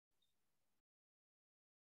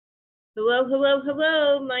Hello, hello,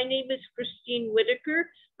 hello. My name is Christine Whitaker.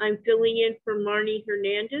 I'm filling in for Marnie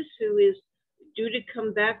Hernandez, who is due to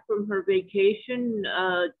come back from her vacation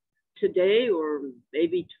today or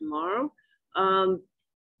maybe tomorrow. Um,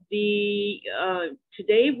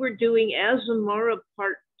 Today we're doing Azamara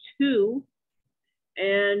Part 2,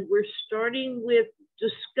 and we're starting with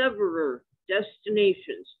Discoverer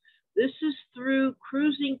Destinations. This is through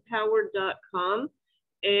cruisingpower.com,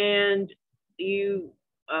 and you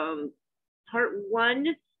part 1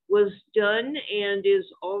 was done and is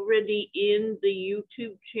already in the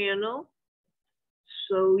YouTube channel,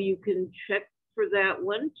 so you can check for that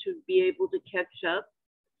one to be able to catch up.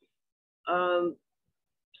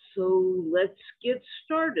 So let's get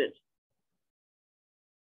started.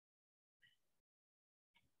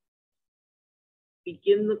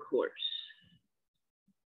 Begin the course.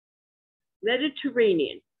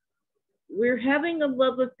 Mediterranean. We're having a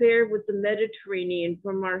love affair with the Mediterranean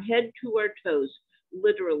from our head to our toes,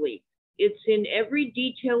 literally. It's in every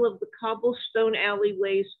detail of the cobblestone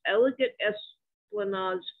alleyways, elegant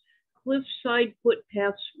esplanades, cliffside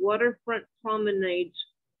footpaths, waterfront promenades,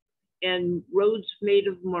 and roads made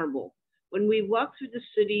of marble. When we walk through the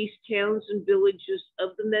cities, towns, and villages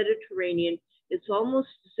of the Mediterranean, it's almost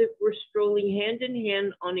as if we're strolling hand in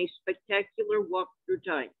hand on a spectacular walk through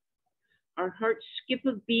time. Our hearts skip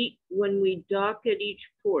a beat when we dock at each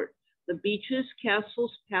port. The beaches,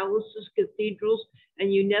 castles, palaces, cathedrals, and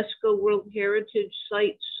UNESCO World Heritage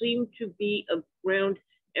Sites seem to be around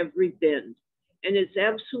every bend. And it's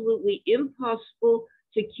absolutely impossible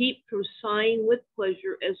to keep from sighing with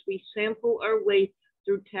pleasure as we sample our way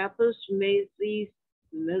through tapas, mezes,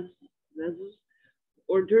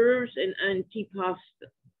 hors d'oeuvres, and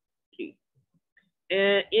antipasti.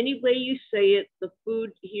 Any way you say it, the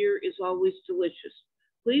food here is always delicious.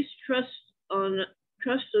 Please trust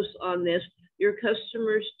us on this. Your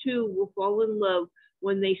customers too will fall in love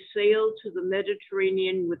when they sail to the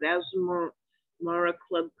Mediterranean with Azamara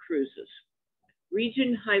Club Cruises.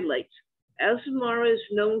 Region highlights. Azamara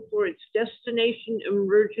is known for its destination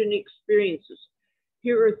immersion experiences.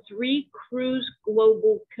 Here are 3 Cruise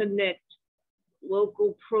Global Connect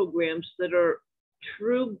local programs that are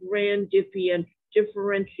true brand differentiators.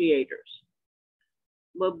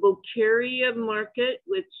 La Boqueria Market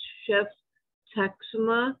with Chef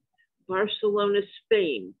Texma, Barcelona,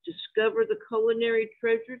 Spain. Discover the culinary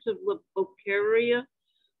treasures of La Boqueria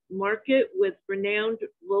Market with renowned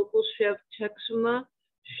local chef Texma.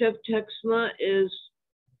 Chef Texma is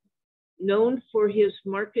known for his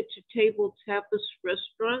market-to-table tapas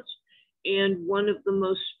restaurants, and one of the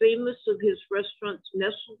most famous of his restaurants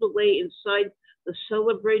nestled away inside the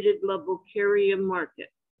celebrated La Boqueria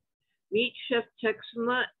Market. Meet Chef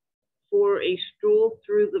Texma for a stroll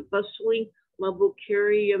through the bustling La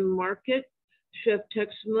Boqueria Market. Chef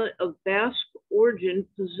Texma, of Basque origin,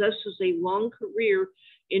 possesses a long career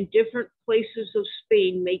in different places of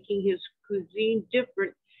Spain, making his cuisine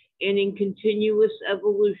different and in continuous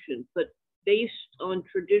evolution, but based on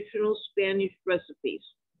traditional Spanish recipes.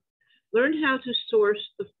 Learn how to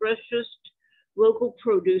source the freshest local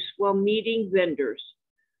produce while meeting vendors.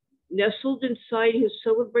 Nestled inside his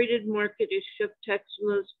celebrated market is Chef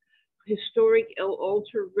Texma's historic El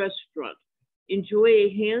Altar restaurant. Enjoy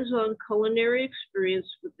a hands-on culinary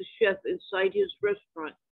experience with the chef inside his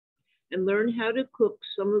restaurant and learn how to cook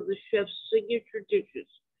some of the chef's signature dishes.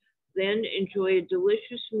 Then enjoy a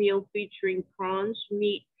delicious meal featuring prawns,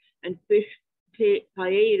 meat, and fish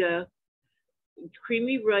paella,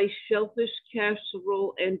 creamy rice, shellfish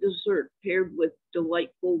casserole, and dessert paired with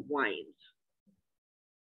delightful wines.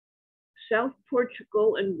 South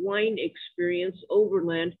Portugal and Wine Experience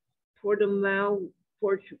Overland, Portimao,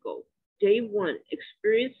 Portugal. Day 1,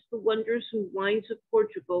 experience the wonders and wines of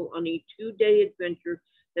Portugal on a 2-day adventure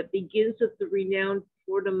that begins at the renowned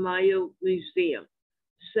Portimao Museum.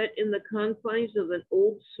 Set in the confines of an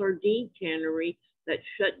old sardine cannery that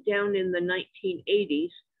shut down in the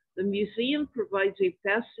 1980s, the museum provides a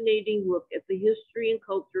fascinating look at the history and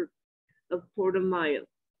culture of Portimao.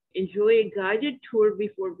 Enjoy a guided tour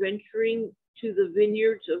before venturing to the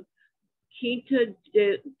vineyards of Quinta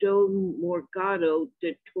do Morgado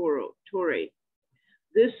de Torre.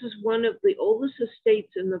 This is one of the oldest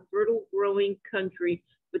estates in the fertile growing country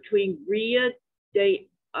between Ria de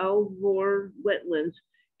Alvor wetlands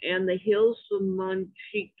and the hills of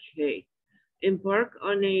Monchique. Embark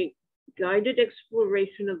on a guided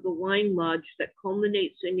exploration of the wine lodge that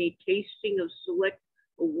culminates in a tasting of select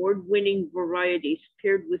award-winning varieties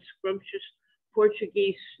paired with scrumptious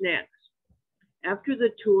Portuguese snacks. After the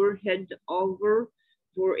tour, head to Alvor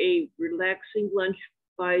for a relaxing lunch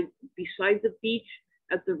beside the beach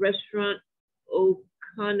at the restaurant O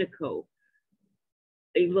Conoco,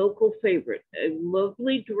 a local favorite. A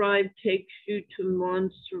lovely drive takes you to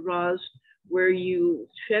Montserrat, where you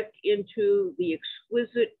check into the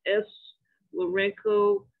exquisite S.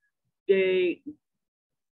 Lorenco de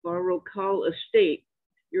Barrocal estate,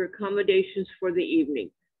 your accommodations for the evening.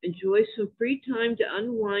 Enjoy some free time to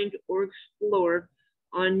unwind or explore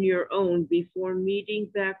on your own before meeting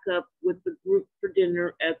back up with the group for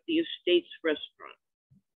dinner at the estate's restaurant.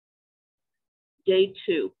 Day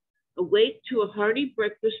 2. Awake to a hearty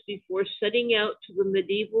breakfast before setting out to the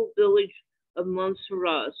medieval village of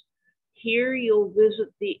Montserrat. Here you'll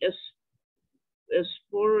visit the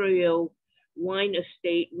Estoril wine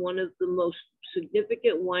estate, one of the most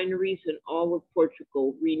significant wineries in all of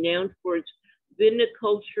Portugal, renowned for its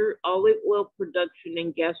viniculture, olive oil production,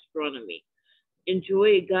 and gastronomy. Enjoy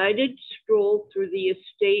a guided stroll through the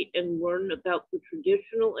estate and learn about the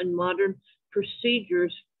traditional and modern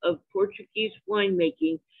procedures of Portuguese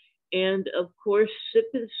winemaking, and of course, sip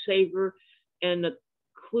and savor an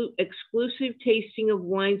exclusive tasting of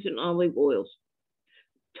wines and olive oils.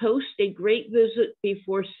 Toast a great visit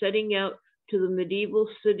before setting out to the medieval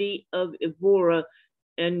city of Evora,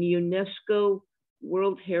 an UNESCO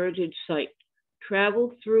World Heritage Site.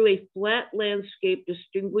 Travel through a flat landscape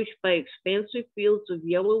distinguished by expansive fields of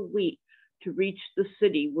yellow wheat to reach the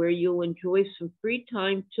city, where you'll enjoy some free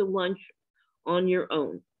time to lunch on your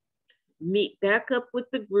own. Meet back up with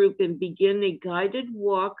the group and begin a guided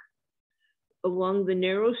walk along the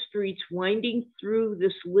narrow streets winding through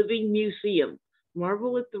this living museum.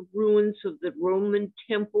 Marvel at the ruins of the Roman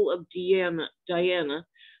Temple of Diana,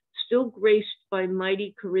 still graced by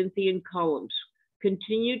mighty Corinthian columns.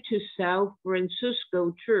 Continue to São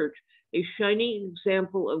Francisco Church, a shining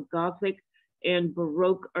example of Gothic and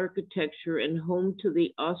Baroque architecture and home to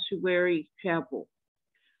the Ossuary Chapel,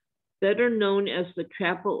 better known as the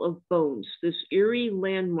Chapel of Bones. This eerie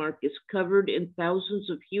landmark is covered in thousands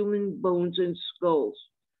of human bones and skulls.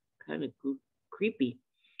 Kind of creepy.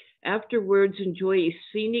 Afterwards, enjoy a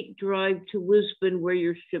scenic drive to Lisbon, where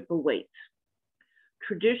your ship awaits.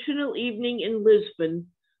 Traditional evening in Lisbon,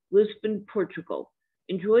 Portugal.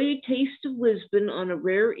 Enjoy a taste of Lisbon on a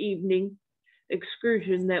rare evening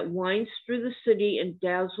excursion that winds through the city and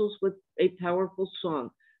dazzles with a powerful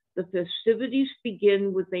song. The festivities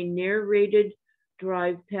begin with a narrated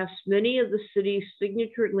drive past many of the city's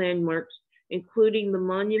signature landmarks, including the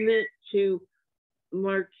monument to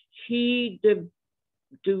Marquis de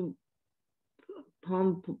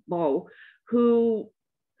Pombal, who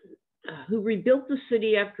rebuilt the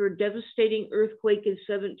city after a devastating earthquake in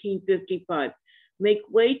 1755. Make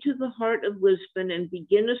way to the heart of Lisbon and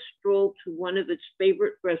begin a stroll to one of its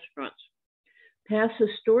favorite restaurants. Pass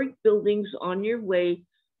historic buildings on your way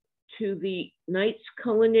to the night's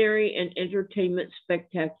culinary and entertainment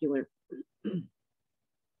spectacular.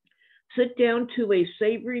 Sit down to a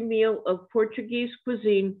savory meal of Portuguese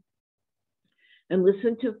cuisine and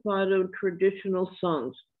listen to fado traditional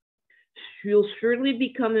songs. You'll surely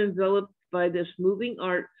become enveloped by this moving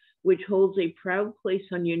art, which holds a proud place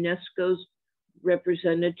on UNESCO's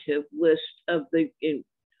representative list of the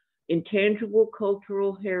intangible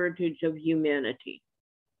cultural heritage of humanity.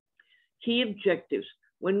 Key objectives.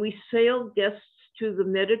 When we sail guests to the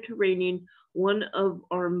Mediterranean, on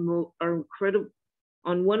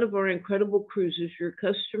one of our incredible cruises, your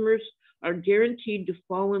customers are guaranteed to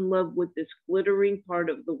fall in love with this glittering part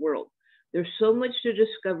of the world. There's so much to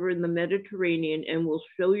discover in the Mediterranean, and we'll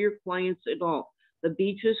show your clients it all: the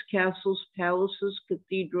beaches, castles, palaces,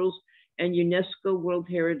 cathedrals, and UNESCO World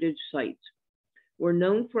Heritage Sites. We're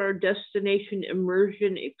known for our destination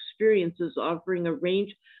immersion experiences, offering a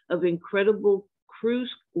range of incredible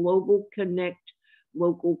Cruise Global Connect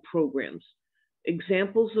local programs.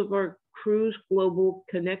 Examples of our Cruise Global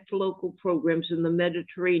Connect local programs in the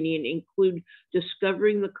Mediterranean include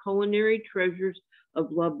discovering the culinary treasures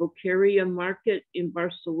of La Boqueria Market in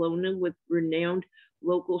Barcelona with renowned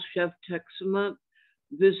local chef Texima,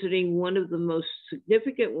 visiting one of the most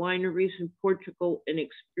significant wineries in Portugal, and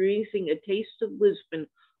experiencing a taste of Lisbon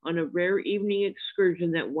on a rare evening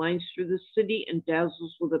excursion that winds through the city and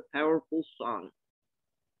dazzles with a powerful song.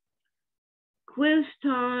 Quiz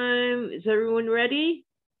time. Is everyone ready?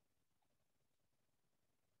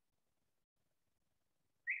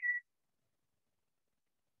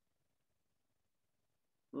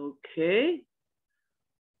 Okay.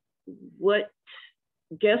 What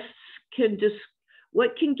can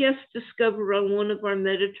guests discover on one of our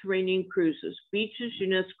Mediterranean cruises? Beaches,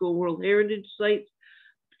 UNESCO World Heritage Sites,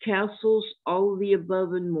 castles, all of the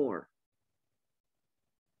above and more.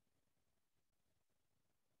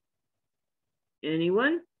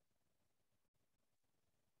 Anyone?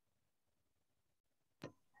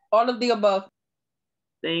 All of the above.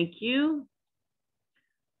 Thank you.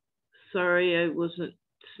 Sorry, I wasn't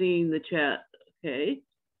seeing the chat. Okay.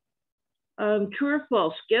 True or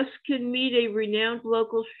false? Guests can meet a renowned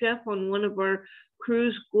local chef on one of our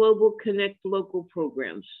Cruise Global Connect local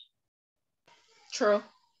programs. True.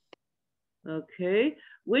 Okay.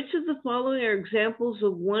 Which of the following are examples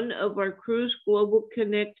of one of our Cruise Global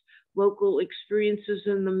Connect local experiences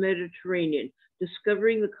in the Mediterranean?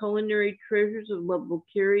 Discovering the culinary treasures of La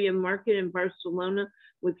Boqueria Market in Barcelona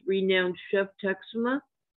with renowned chef Texima,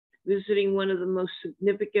 visiting one of the most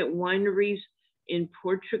significant wineries in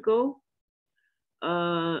Portugal.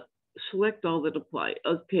 Select all that apply.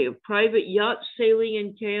 Okay, a private yacht sailing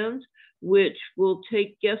in Cannes, which will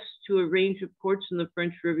take guests to a range of ports in the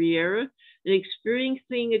French Riviera, and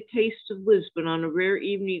experiencing a taste of Lisbon on a rare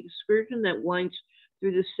evening excursion that winds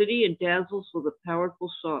through the city and dazzles with a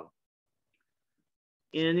powerful song.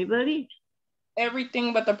 Anybody?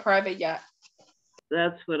 Everything but the private yacht.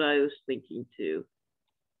 That's what I was thinking too.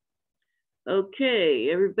 Okay,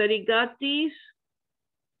 everybody got these?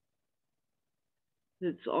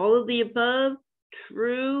 It's all of the above,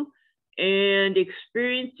 true, and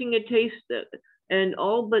experiencing a taste of, and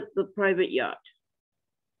all but the private yacht.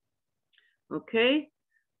 Okay,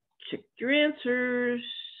 check your answers.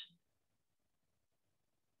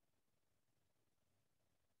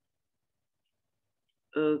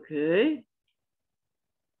 Okay.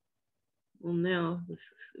 Well, now this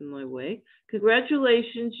is in my way.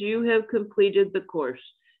 Congratulations, you have completed the course.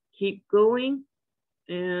 Keep going,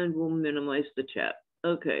 and we'll minimize the chat.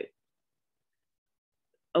 Okay.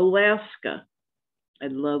 Alaska. I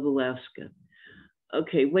love Alaska.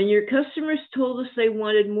 Okay, when your customers told us they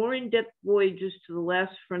wanted more in-depth voyages to the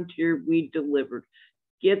last frontier, we delivered.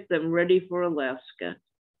 Get them ready for Alaska.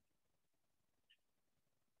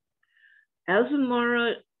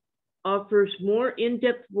 Azamara offers more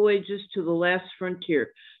in-depth voyages to the last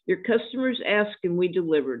frontier. Your customers asked and we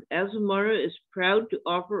delivered. Azamara is proud to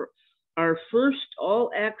offer our first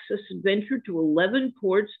all-access adventure to 11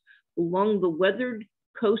 ports along the weathered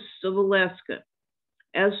coasts of Alaska.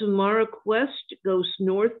 Azamara Quest goes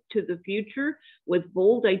north to the future with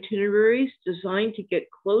bold itineraries designed to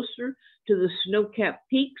get closer to the snow-capped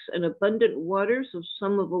peaks and abundant waters of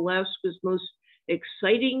some of Alaska's most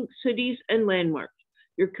exciting cities and landmarks.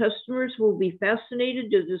 Your customers will be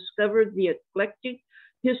fascinated to discover the eclectic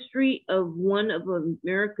history of one of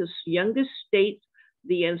America's youngest states,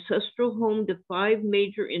 the ancestral home to 5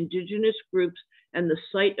 major indigenous groups, and the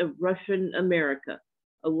site of Russian America.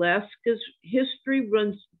 Alaska's history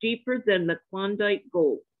runs deeper than the Klondike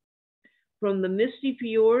Gold. From the misty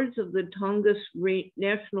fjords of the Tongass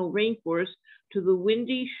National Rainforest to the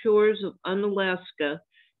windy shores of Unalaska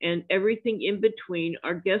and everything in between,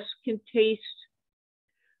 our guests can taste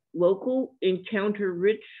local, encounter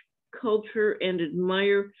rich culture, and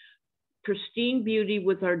admire pristine beauty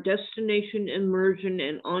with our destination immersion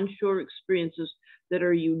and onshore experiences that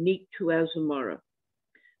are unique to Azamara.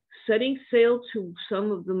 Setting sail to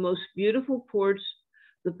some of the most beautiful ports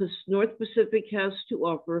the North Pacific has to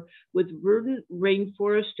offer, with verdant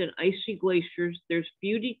rainforest and icy glaciers, there's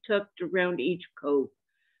beauty tucked around each cove.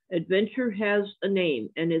 Adventure has a name,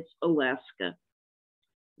 and it's Alaska.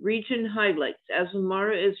 Region highlights.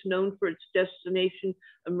 Azamara is known for its destination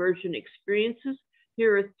immersion experiences.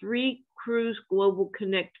 Here are 3 Cruise Global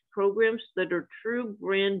Connect programs that are true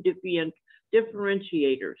brand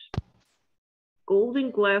differentiators.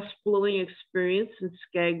 Golden Glass Blowing Experience in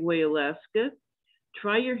Skagway, Alaska.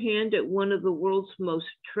 Try your hand at one of the world's most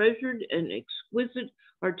treasured and exquisite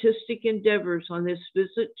artistic endeavors on this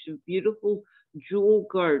visit to beautiful Jewel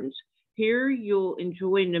Gardens. Here you'll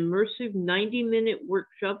enjoy an immersive 90-minute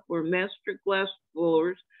workshop where master glass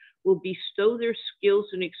blowers will bestow their skills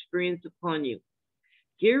and experience upon you.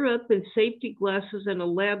 Gear up in safety glasses and a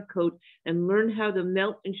lab coat and learn how to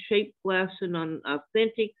melt and shape glass in an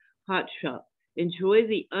authentic hot shop. Enjoy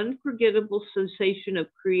the unforgettable sensation of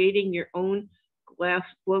creating your own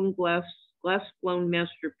glass-blown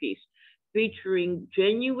masterpiece, featuring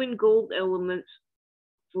genuine gold elements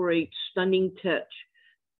for a stunning touch.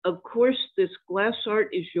 Of course, this glass art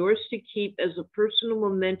is yours to keep as a personal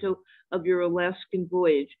memento of your Alaskan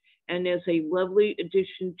voyage and as a lovely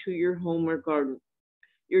addition to your home or garden.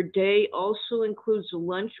 Your day also includes a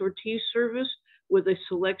lunch or tea service with a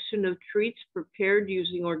selection of treats prepared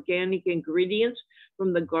using organic ingredients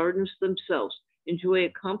from the gardens themselves. Enjoy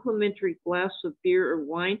a complimentary glass of beer or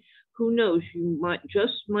wine. Who knows, you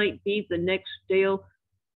might be the next Dale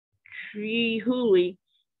Trehuli,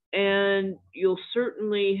 and you'll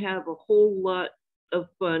certainly have a whole lot of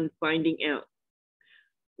fun finding out.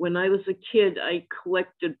 When I was a kid, I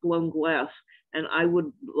collected blown glass, and I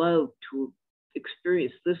would love to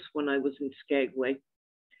experience this when I was in Skagway.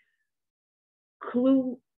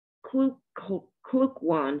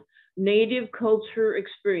 Klukwan Native Culture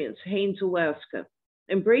Experience, Haines, Alaska.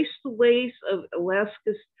 Embrace the ways of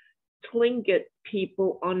Alaska's Tlingit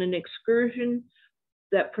people on an excursion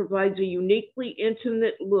that provides a uniquely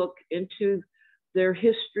intimate look into their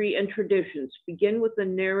history and traditions. Begin with a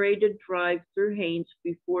narrated drive through Haines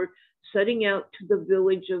before setting out to the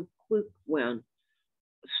village of Klukwan.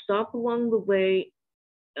 Stop along the way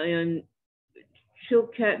in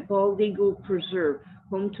Chilkat Bald Eagle Preserve,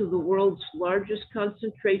 home to the world's largest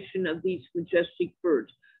concentration of these majestic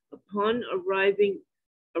birds. Upon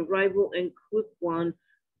arrival in Klukwan,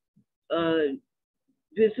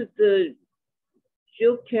 visit the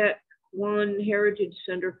Chilkat Kwan Heritage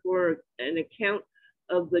Center for an account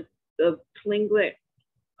of the Tlingit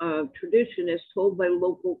tradition as told by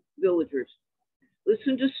local villagers.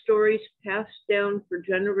 Listen to stories passed down for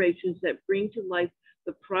generations that bring to life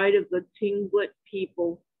the pride of the Tlingit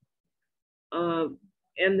people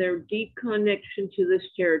and their deep connection to this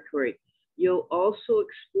territory. You'll also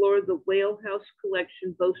explore the Whale House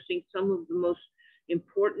collection, boasting some of the most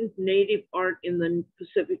important native art in the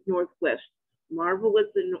Pacific Northwest. Marvel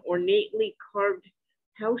at the ornately carved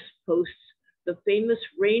house posts, the famous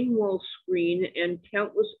rain wall screen, and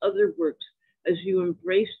countless other works as you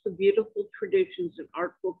embrace the beautiful traditions and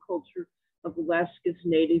artful culture of Alaska's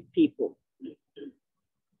native people.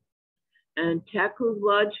 And Taku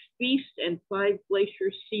Lodge Feast and Five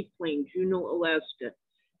Glacier Seaplane, Juneau, Alaska.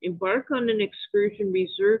 Embark on an excursion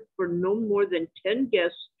reserved for no more than 10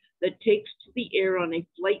 guests that takes to the air on a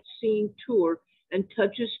flight seeing tour and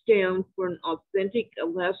touches down for an authentic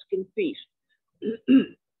Alaskan feast.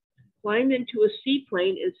 Climb into a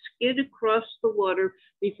seaplane and skid across the water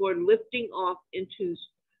before lifting off into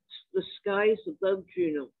the skies above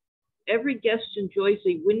Juneau. Every guest enjoys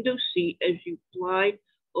a window seat as you fly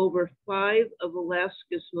over 5 of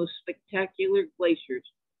Alaska's most spectacular glaciers.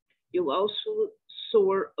 You'll also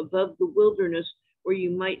soar above the wilderness where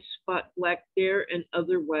you might spot black bear and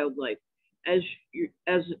other wildlife. As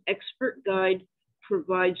an expert guide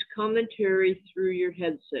provides commentary through your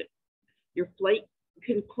headset. Your flight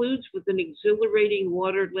concludes with an exhilarating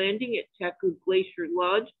water landing at Taku Glacier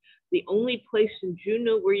Lodge, the only place in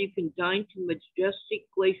Juneau where you can dine to majestic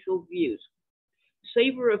glacial views.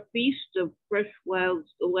 Savor a feast of fresh wild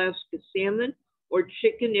Alaska salmon or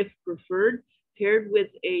chicken if preferred, paired with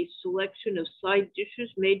a selection of side dishes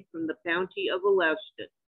made from the bounty of Alaska.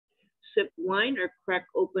 Sip wine or crack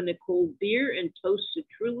open a cold beer and toast a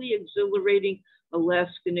truly exhilarating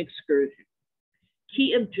Alaskan excursion.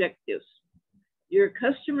 Key objectives. Your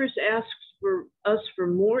customers asked for us for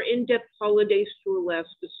more in-depth holidays to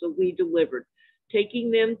Alaska, so we delivered,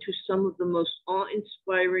 taking them to some of the most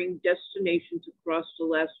awe-inspiring destinations across the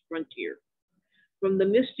last frontier. From the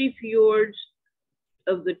misty fjords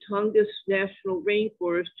of the Tongass National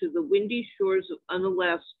Rainforest to the windy shores of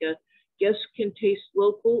Unalaska, guests can taste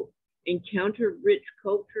local, encounter rich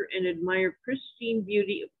culture, and admire pristine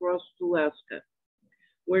beauty across Alaska.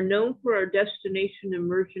 We're known for our destination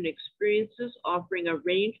immersion experiences, offering a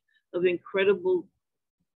range of incredible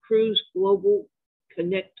Cruise Global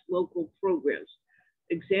Connect local programs.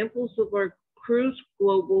 Examples of our Cruise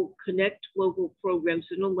Global Connect local programs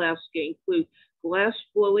in Alaska include glass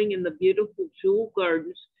blowing in the beautiful Jewel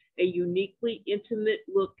Gardens, a uniquely intimate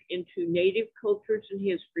look into native cultures and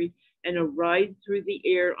history, and a ride through the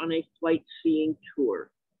air on a flight seeing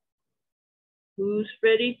tour. Who's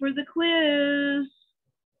ready for the quiz?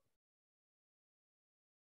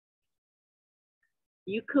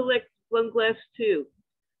 You collect one glass too.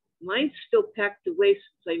 Mine's still packed away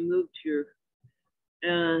since I moved here.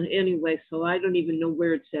 Anyway, so I don't even know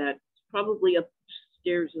where it's at. It's probably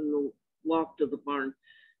upstairs in the loft of the barn.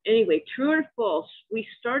 Anyway, true or false? We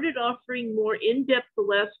started offering more in-depth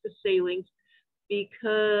Alaska sailings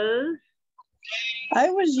because I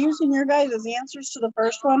was using your guys' answers to the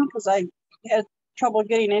first one because I had trouble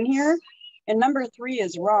getting in here. And number 3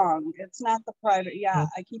 is wrong. It's not the private yacht.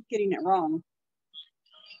 I keep getting it wrong.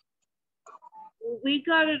 we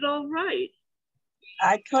got it all right.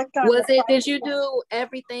 I clicked on Was it, did you do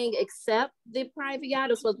everything except the private yacht?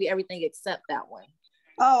 It was supposed to be everything except that one.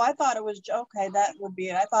 Oh, I thought it was, okay, that would be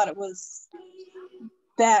it. I thought it was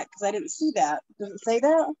that because I didn't see that. Does it say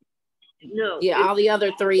that? No. Yeah, all the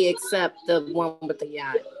other 3 except the one with the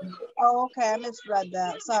yacht. Oh, okay, I misread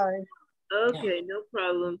that. Sorry. Okay, no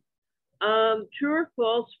problem. True or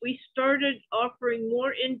false? We started offering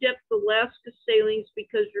more in-depth Alaska sailings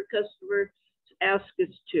because your customers asked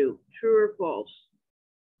us to. True or false?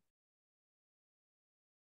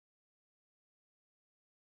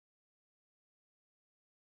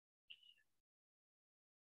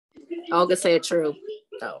 Olga said true.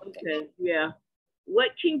 Oh, okay, yeah. What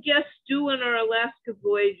can guests do on our Alaska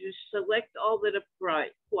voyages? Select all that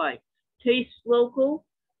apply. Taste local,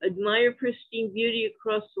 admire pristine beauty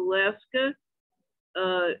across Alaska,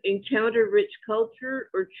 encounter rich culture,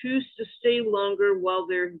 or choose to stay longer while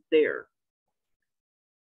they're there.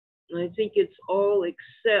 And I think it's all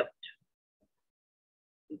except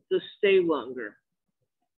the stay longer.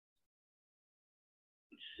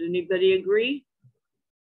 Does anybody agree?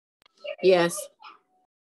 yes.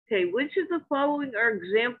 Okay, which of the following are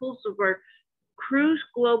examples of our Cruise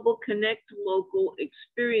Global Connect Local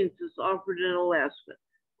experiences offered in Alaska?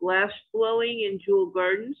 Glass blowing in Jewel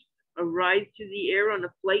Gardens, a ride through the air on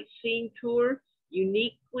a flight scene tour,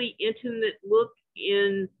 uniquely intimate look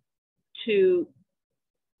into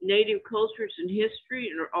native cultures and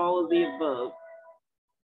history, or all of the above?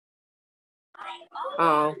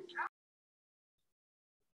 Oh,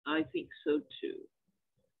 I think so too.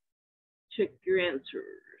 Check your answers.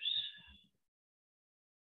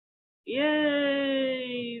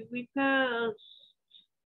 Yay, we passed.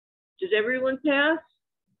 Did everyone pass?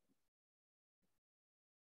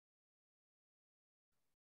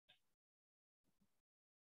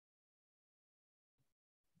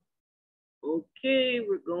 Okay,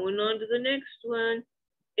 we're going on to the next one.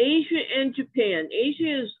 Asia and Japan.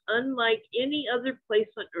 Asia is unlike any other place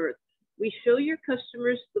on Earth. We show your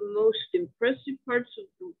customers the most impressive parts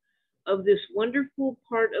of this wonderful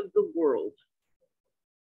part of the world.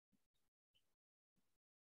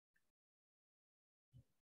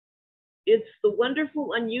 It's the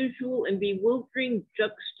wonderful, unusual, and bewildering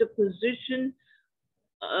juxtaposition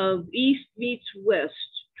of East meets West,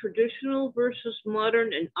 traditional versus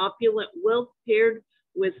modern, and opulent wealth paired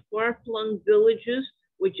with far-flung villages,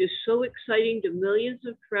 which is so exciting to millions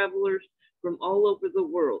of travelers from all over the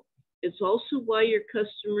world. It's also why your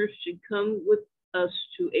customers should come with us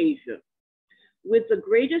to Asia. With the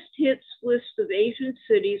greatest hits list of Asian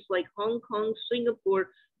cities like Hong Kong, Singapore,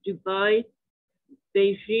 Dubai,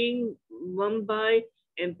 Beijing, Mumbai,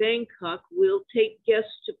 and Bangkok, we'll take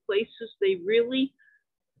guests to places they really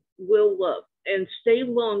will love and stay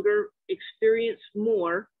longer, experience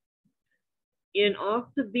more in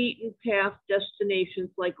off the beaten path destinations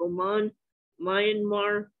like Oman,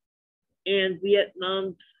 Myanmar, and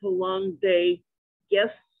Vietnam's Halong Bay.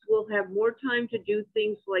 Guests will have more time to do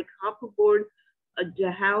things like hop aboard a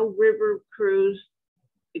Dahao River cruise,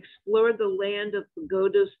 explore the land of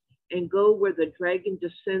pagodas, and go where the dragon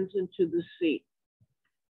descends into the sea.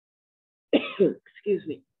 Excuse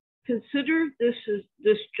me. Consider this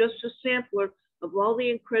just a sampler of all the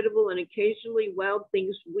incredible and occasionally wild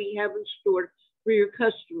things we have in store for your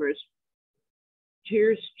customers.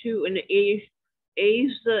 Cheers to an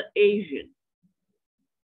Asian.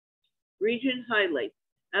 Region highlights.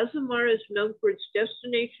 Azamara is known for its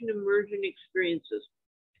destination immersion experiences.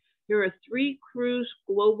 Here are 3 Cruise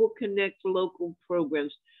Global Connect local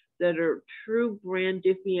programs that are true brand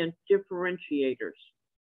differentiators.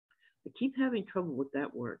 I keep having trouble with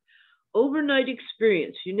that word. Overnight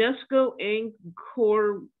experience, UNESCO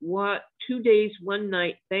Angkor Wat, 2 days, 1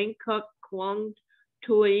 night, Bangkok, Quang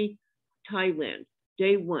Toi, Thailand.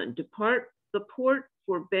 Day 1, depart the port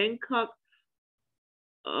for Bangkok,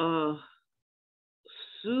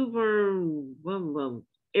 Suvarnabhumi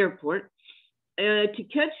Airport to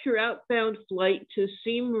catch your outbound flight to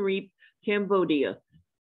Siem Reap, Cambodia.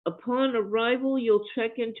 Upon arrival, you'll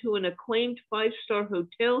check into an acclaimed 5-star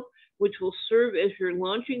hotel, which will serve as your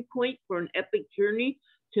launching point for an epic journey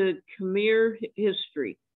to Khmer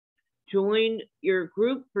history. Join your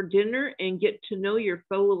group for dinner and get to know your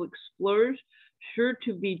fellow explorers, sure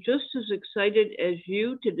to be just as excited as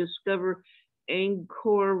you to discover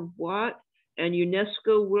Angkor Wat and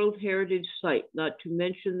UNESCO World Heritage Site, not to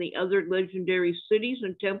mention the other legendary cities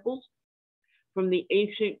and temples from the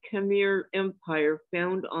ancient Khmer Empire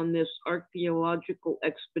found on this archaeological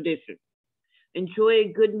expedition. Enjoy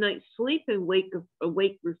a good night's sleep and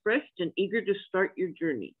awake refreshed and eager to start your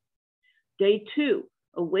journey. Day 2,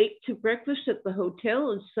 awake to breakfast at the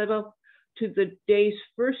hotel and set off to the day's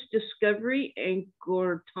first discovery,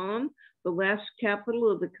 Angkor Thom, the last capital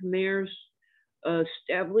of the Khmers,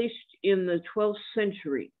 established in the 12th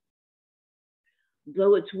century.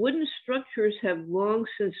 Though its wooden structures have long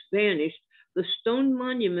since vanished, the stone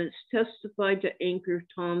monuments testify to Angkor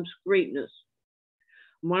Thom's greatness.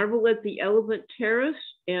 Marvel at the Elephant Terrace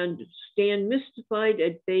and stand mystified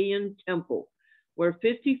at Bayon Temple, where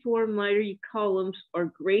 54 mighty columns are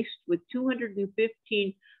graced with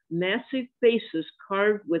 215 massive faces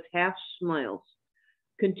carved with half smiles.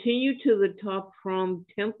 Continue to the top from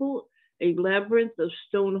Temple, a labyrinth of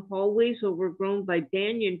stone hallways overgrown by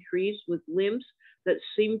banyan trees with limbs that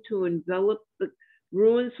seem to envelop the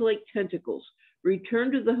ruins like tentacles.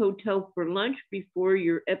 Return to the hotel for lunch before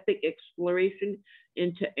your epic exploration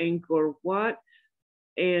into Angkor Wat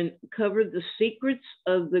and cover the secrets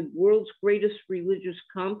of the world's greatest religious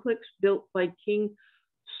complex built by King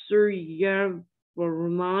Suryavarman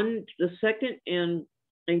II and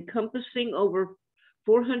encompassing over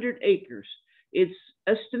 400 acres. It's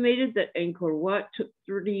estimated that Angkor Wat took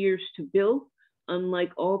 30 years to build.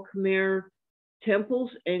 Unlike all Khmer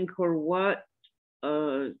temples, Angkor Wat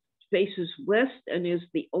faces west and is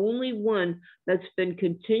the only one that's been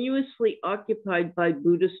continuously occupied by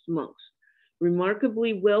Buddhist monks.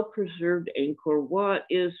 Remarkably well-preserved, Angkor Wat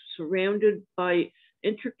is surrounded by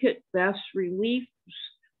intricate bas-reliefs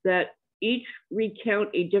that each recount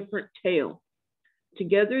a different tale.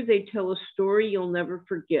 Together, they tell a story you'll never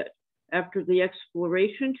forget. After the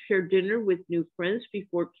exploration, share dinner with new friends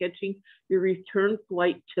before catching your return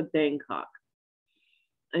flight to Bangkok.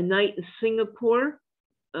 A night in Singapore,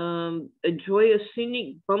 enjoy a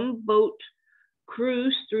scenic bumboat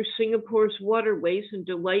cruise through Singapore's waterways and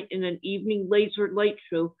delight in an evening laser light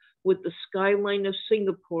show with the skyline of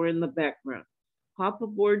Singapore in the background. Hop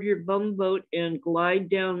aboard your bumboat and glide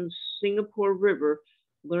down Singapore River.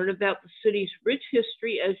 Learn about the city's rich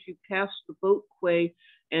history as you pass the boat quay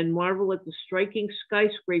and marvel at the striking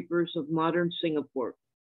skyscrapers of modern Singapore.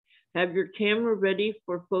 Have your camera ready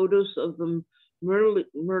for photos of the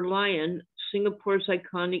Merlion, Singapore's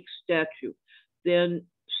iconic statue. Then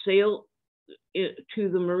sail to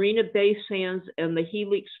the Marina Bay Sands and the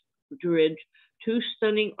Helix Bridge, two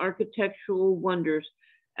stunning architectural wonders.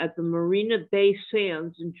 At the Marina Bay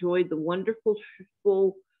Sands, enjoy the wonderful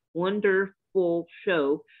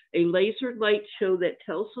show, a laser light show that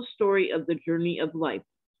tells the story of the journey of life.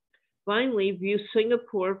 Finally, view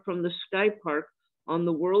Singapore from the Sky Park on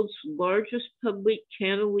the world's largest public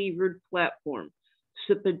cantilevered platform.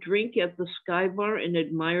 Sip a drink at the Sky Bar and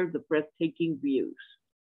admire the breathtaking views.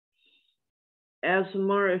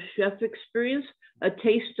 Azamara Chef Experience, a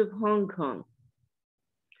taste of Hong Kong.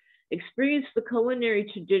 Experience the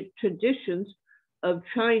culinary traditions of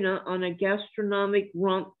China on a gastronomic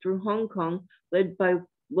romp through Hong Kong, led by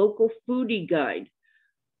local foodie guide.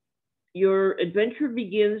 Your adventure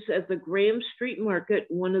begins at the Graham Street Market,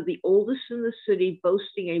 one of the oldest in the city,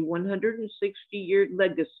 boasting a 160-year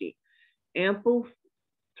legacy. Ample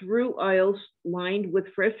through aisles lined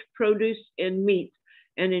with fresh produce and meat,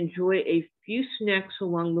 and enjoy a few snacks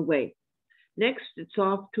along the way. Next, it's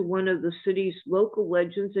off to one of the city's local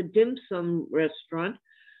legends, a dim sum restaurant,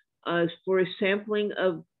 for a sampling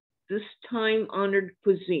of this time-honored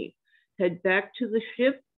cuisine. Head back to the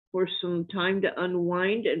ship for some time to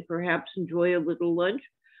unwind and perhaps enjoy a little lunch.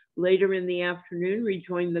 Later in the afternoon,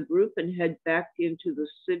 rejoin the group and head back into the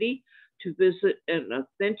city to visit an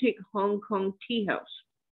authentic Hong Kong tea house.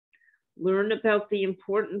 Learn about the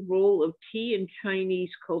important role of tea in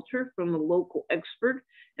Chinese culture from a local expert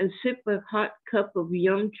and sip a hot cup of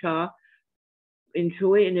yum cha.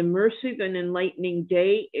 Enjoy an immersive and enlightening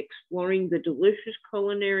day exploring the delicious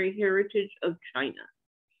culinary heritage of China.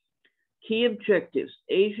 Key objectives.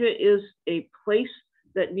 Asia is a place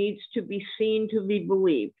that needs to be seen to be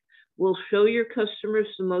believed. We'll show your customers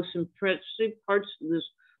the most impressive parts of this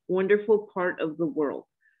wonderful part of the world.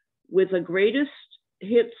 With a greatest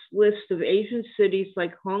hits list of Asian cities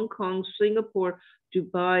like Hong Kong, Singapore,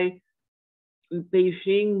 Dubai,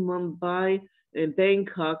 Beijing, Mumbai, and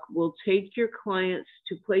Bangkok, will take your clients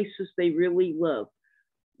to places they really love.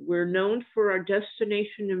 We're known for our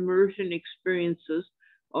destination immersion experiences,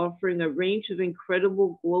 offering a range of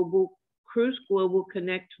incredible Cruise Global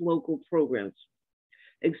Connect local programs.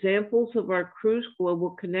 Examples of our Cruise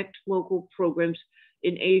Global Connect local programs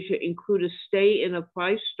in Asia include a stay in a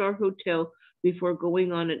 5-star hotel before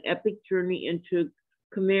going on an epic journey into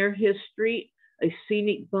Khmer history, a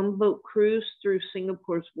scenic bumboat cruise through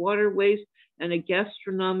Singapore's waterways, and a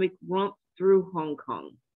gastronomic romp through Hong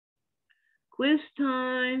Kong. Quiz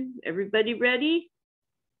time. Everybody ready?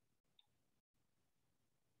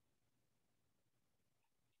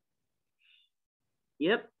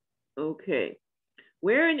 Yep. Okay.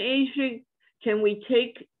 Where in Asia can we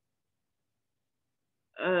take,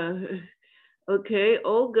 okay,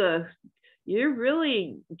 Olga, you're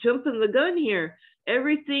really jumping the gun here.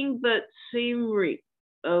 Everything but Siem Reap.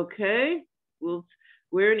 Okay. Well,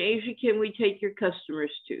 where in Asia can we take your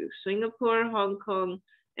customers to? Singapore, Hong Kong,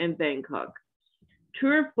 and Bangkok.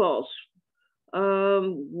 True or false?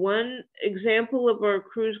 One example of our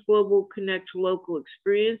Cruise Global Connect local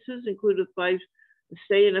experiences include a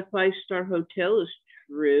stay in a 5-star hotel is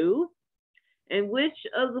true. And which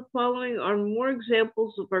of the following are more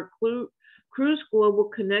examples of our Cruise Global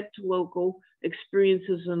Connect local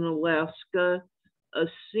experiences in Alaska, a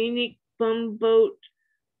scenic bumboat,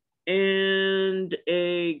 and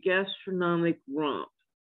a gastronomic romp.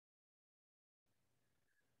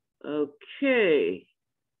 Okay.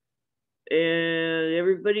 And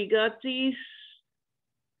everybody got these?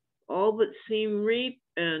 All but Seam Reap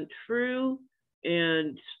and True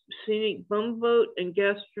and Scenic Bumboat and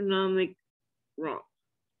Gastronomic Romp.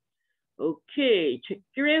 Okay, check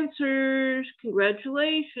your answers.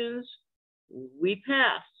 Congratulations. We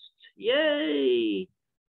passed. Yay.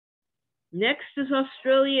 Next is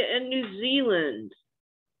Australia and New Zealand.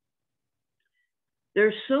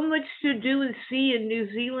 There's so much to do and see in New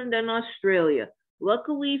Zealand and Australia.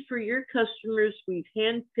 Luckily for your customers, we've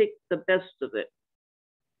handpicked the best of it.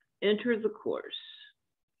 Enter the course.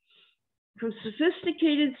 From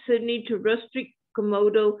sophisticated Sydney to rustic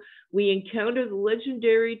Komodo, we encounter the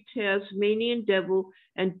legendary Tasmanian devil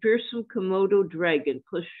and fearsome Komodo dragon,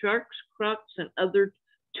 plus sharks, crocs, and other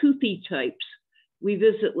toothy types. We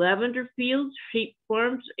visit lavender fields, sheep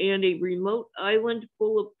farms, and a remote island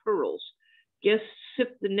full of pearls. Guests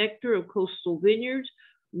sip the nectar of coastal vineyards,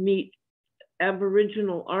 meet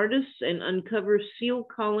Aboriginal artists, and uncover seal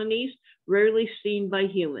colonies rarely seen by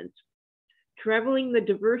humans. Traveling the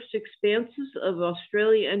diverse expanses of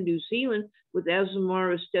Australia and New Zealand with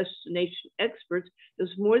Azamara's destination experts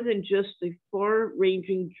is more than just a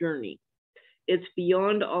far-ranging journey. It's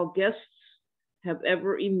beyond all guests have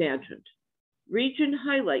ever imagined. Region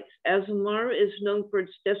highlights. Azamara is known for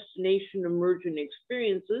its destination immersion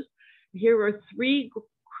experiences. Here are 3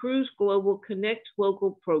 Cruise Global Connect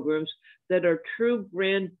local programs that are true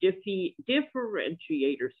brand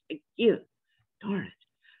differentiators. Again, darn it.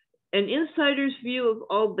 An insider's view of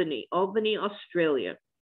Albany, Australia.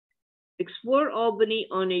 Explore Albany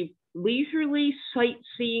on a leisurely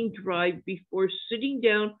sightseeing drive before sitting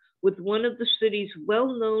down with one of the city's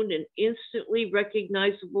well-known and instantly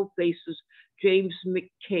recognizable faces, James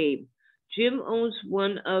McCabe. Jim owns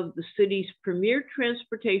one of the city's premier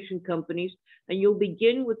transportation companies, and you'll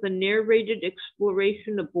begin with a narrated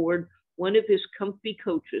exploration aboard one of his comfy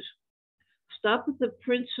coaches. Stop at the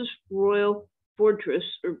Princess Royal Fortress,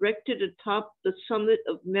 erected atop the summit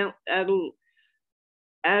of Mount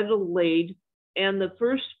Adelaide and the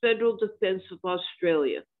first federal defense of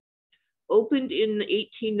Australia. Opened in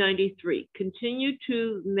 1893. Continue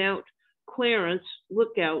to Mount Clarence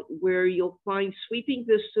Lookout, where you'll find sweeping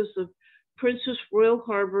vistas of Princess Royal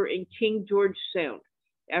Harbor and King George Sound.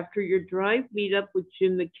 After your drive, meet up with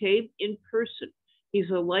Jim McCabe in person. He's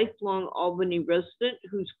a lifelong Albany resident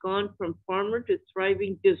who's gone from farmer to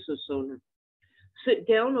thriving business owner. Sit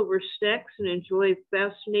down over snacks and enjoy a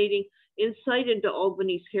fascinating insight into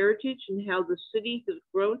Albany's heritage and how the city has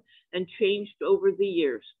grown and changed over the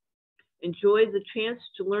years. Enjoy the chance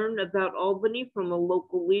to learn about Albany from a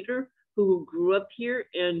local leader who grew up here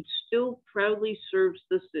and still proudly serves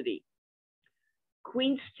the city.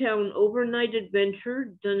 Queenstown Overnight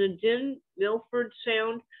Adventure, Dunedin, Milford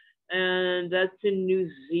Sound, and that's in New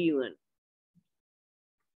Zealand.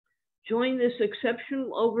 Join this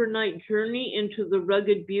exceptional overnight journey into the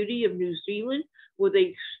rugged beauty of New Zealand with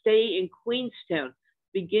a stay in Queenstown,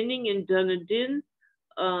 beginning in Dunedin.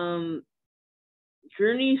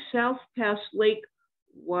 Journey south past Lake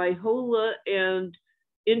Waihola and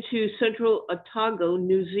into central Otago,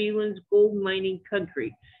 New Zealand's gold mining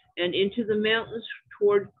country, and into the mountains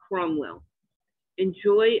toward Cromwell.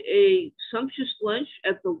 Enjoy a sumptuous lunch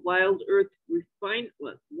at the Wild Earth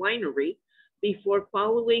Winery before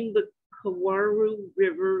following the Kawaru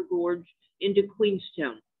River Gorge into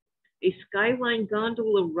Queenstown. A skyline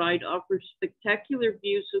gondola ride offers spectacular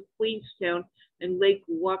views of Queenstown and Lake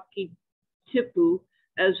Wakatipu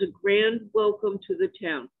as a grand welcome to the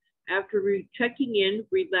town. After checking in,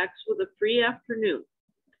 relax with a free afternoon.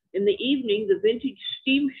 In the evening, the vintage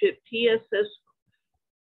steamship TSS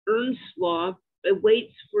Earnslaw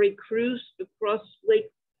awaits for a cruise across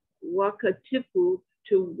Lake Wakatipu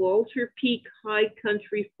to Walter Peak High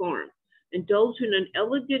Country Farm. Indulge in an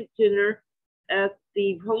elegant dinner at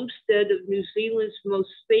the homestead of New Zealand's most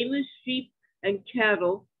famous sheep and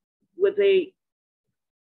cattle with a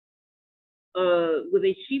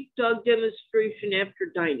sheepdog demonstration after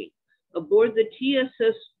dining. Aboard the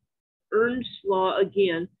TSS Earnslaw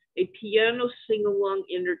again, a piano sing-along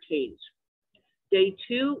entertains.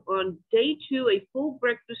 On day two, a full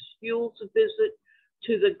breakfast fuels a visit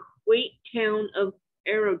to the quaint town of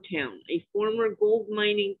Arrowtown, a former gold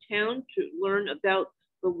mining town, to learn about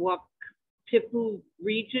the Wakatipu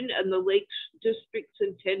region and the Lakes District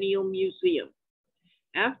Centennial Museum.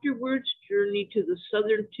 Afterwards, journey to the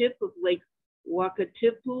southern tip of Lake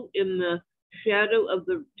Wakatipu in the shadow of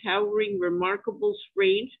the towering Remarkables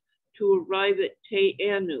Range to arrive at Te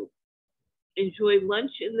Anau. Enjoy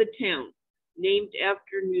lunch in the town, named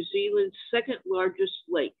after New Zealand's second largest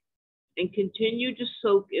lake, and continue to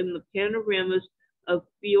soak in the panoramas of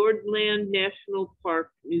Fiordland National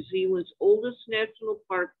Park, New Zealand's oldest national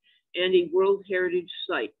park and a World Heritage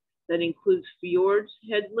Site that includes fjords,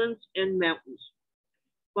 headlands, and mountains.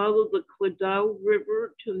 Follow the Cladau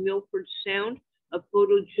River to Milford Sound, a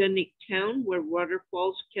photogenic town where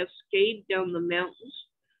waterfalls cascade down the mountains.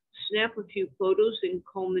 Snap a few photos in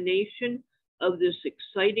culmination of this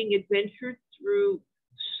exciting adventure through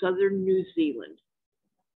southern New Zealand.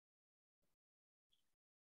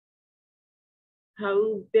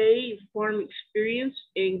 Hau Bay Farm Experience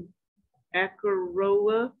in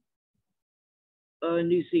Akaroa,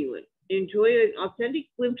 New Zealand. Enjoy an authentic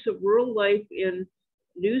glimpse of rural life in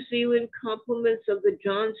New Zealand, compliments of the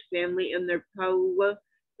Johns family and their Paua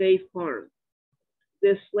Bay Farm.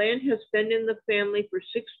 This land has been in the family for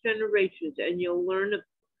 6 generations, and you'll learn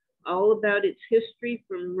all about its history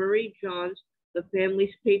from Murray Johns, the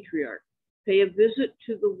family's patriarch. Pay a visit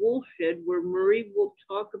to the wool shed where Murray will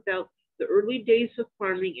talk about the early days of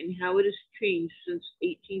farming and how it has changed since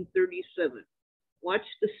 1837. Watch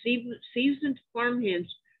the seasoned farmhands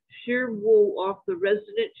shear wool off the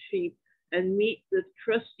resident sheep and meet the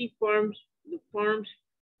farm's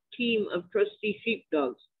team of trusty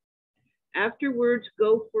sheepdogs. Afterwards,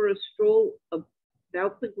 go for a stroll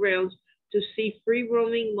about the grounds to see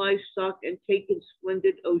free-roaming livestock and take in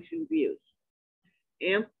splendid ocean views.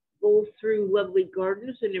 Amble through lovely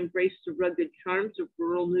gardens and embrace the rugged charms of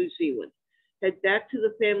rural New Zealand. Head back to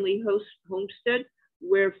the family homestead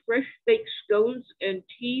where fresh baked scones and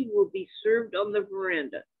tea will be served on the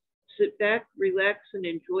veranda. Sit back, relax, and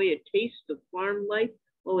enjoy a taste of farm life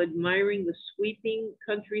while admiring the sweeping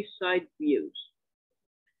countryside views.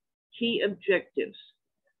 Key objectives.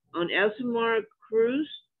 On Azamara cruise,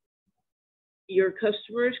 your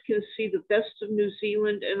customers can see the best of New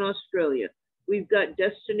Zealand and Australia. We've got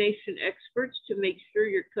destination experts to make sure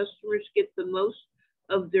your customers get the most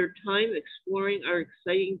of their time exploring our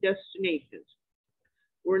exciting destinations.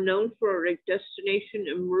 We're known for our destination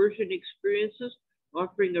immersion experiences,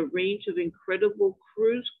 offering a range of incredible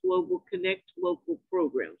Cruise Global Connect local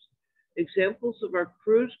programs. Examples of our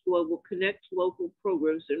Cruise Global Connect local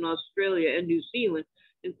programs in Australia and New Zealand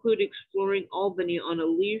include exploring Albany on a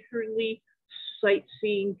leisurely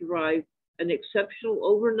sightseeing drive, an exceptional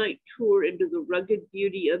overnight tour into the rugged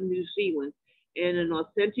beauty of New Zealand, and an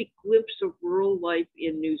authentic glimpse of rural life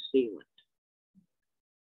in New Zealand.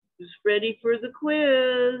 Who's ready for the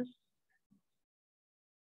quiz?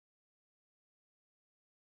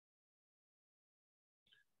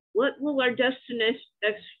 What will our destination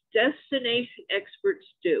experts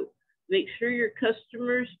do? Make sure your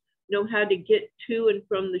customers know how to get to and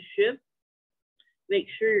from the ship. Make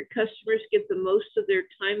sure your customers get the most of their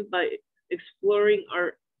time by exploring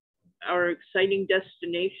our exciting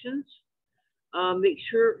destinations. Make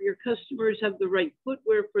sure your customers have the right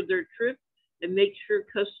footwear for their trip, and make sure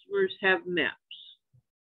customers have maps.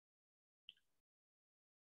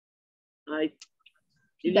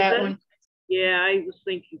 That one. Yeah, I was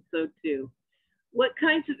thinking so too. What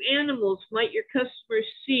kinds of animals might your customers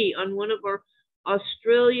see on one of our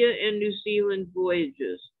Australia and New Zealand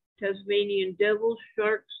voyages? Tasmanian devils,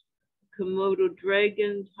 sharks, Komodo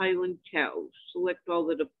dragons, Highland cows. Select all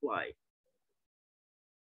that apply.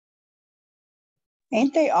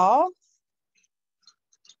 Ain't they all?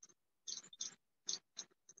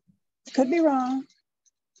 Could be wrong.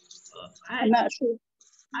 I'm not sure.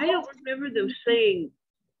 I don't remember them saying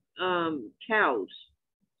cows.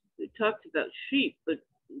 They talked about sheep, but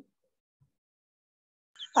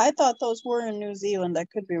I thought those were in New Zealand. I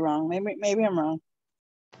could be wrong. Maybe I'm wrong.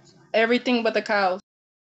 Everything but the cows.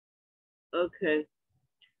 okay.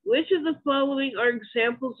 Which of the following are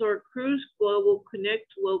examples of our Cruise Global Connect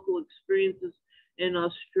local experiences in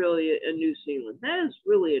Australia and New Zealand? That is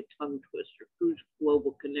really a tongue twister, Cruise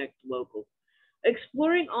Global Connect local.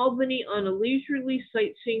 Exploring Albany on a leisurely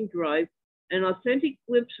sightseeing drive, an authentic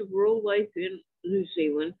glimpse of rural life in New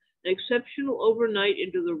Zealand, an exceptional overnight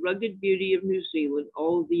into the rugged beauty of New Zealand,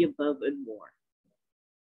 all of the above and more.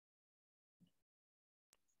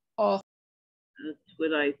 Oh. That's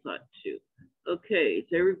what I thought too. Okay,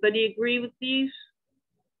 does everybody agree with these?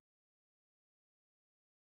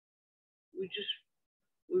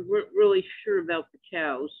 We weren't really sure about the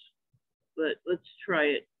cows, but let's try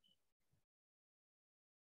it.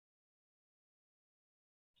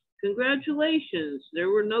 Congratulations, there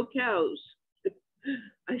were no cows.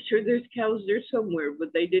 I'm sure there's cows there somewhere,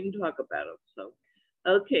 but they didn't talk about them. So,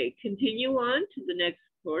 okay, continue on to the next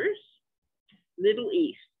course. Middle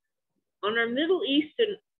East. On our Middle East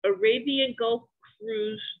and Arabian Gulf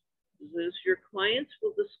cruises, your clients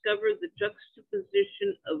will discover the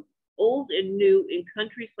juxtaposition of old and new in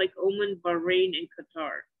countries like Oman, Bahrain, and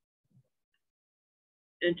Qatar.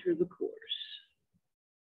 Enter the course.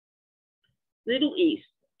 Middle East.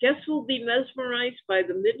 Guests will be mesmerized by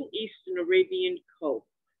the Middle East and Arabian Gulf.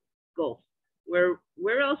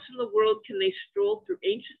 Where else in the world can they stroll through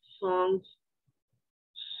ancient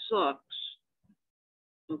souks,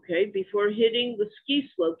 okay, before hitting the ski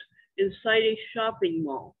slopes inside a shopping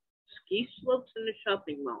mall? Ski slopes in a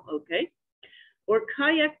shopping mall, okay? Or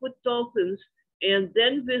kayak with dolphins and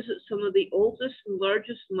then visit some of the oldest and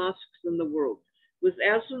largest mosques in the world. With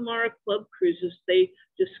Azamara Club Cruises, they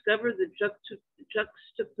discover the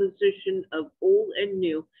juxtaposition of old and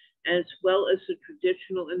new, as well as the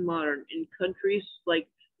traditional and modern, in countries like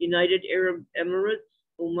United Arab Emirates,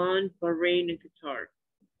 Oman, Bahrain, and Qatar.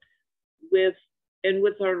 With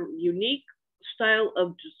our unique style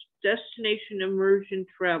of destination immersion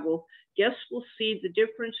travel, guests will see the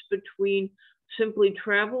difference between simply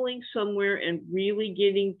traveling somewhere and really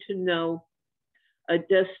getting to know a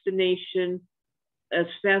destination as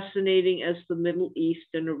fascinating as the Middle East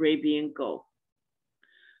and Arabian Gulf.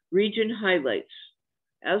 Region highlights.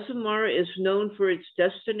 Azamara is known for its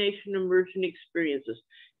destination immersion experiences.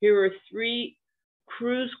 Here are 3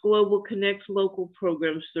 Cruise Global Connect local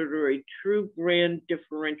programs that are a true brand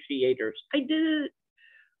differentiators. I did it.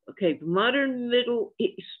 Okay, the Modern Middle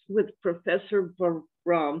East with Professor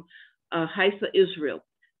Bahram, Haifa, Israel.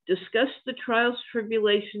 Discuss the trials,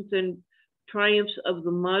 tribulations, and triumphs of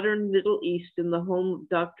the modern Middle East in the home of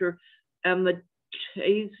Dr.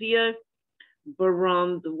 Amatazia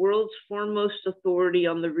Bahram, the world's foremost authority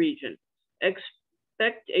on the region.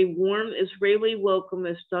 Expect a warm Israeli welcome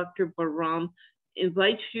as Dr. Bahram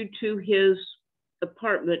invites you to his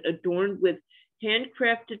apartment adorned with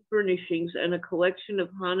handcrafted furnishings and a collection of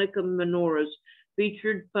Hanukkah menorahs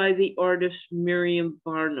featured by the artist Miriam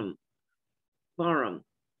Barham.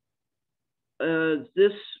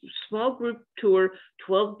 This small group tour,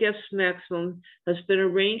 12 guests maximum, has been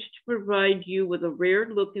arranged to provide you with a rare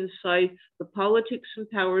look inside the politics and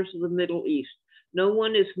powers of the Middle East. No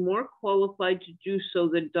one is more qualified to do so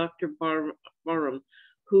than Dr. Barham,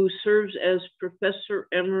 who serves as Professor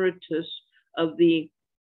Emeritus of the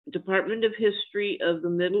Department of History of the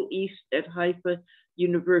Middle East at Haifa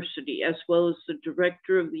University, as well as the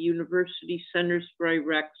Director of the University Centers for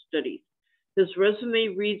Iraq Studies. His resume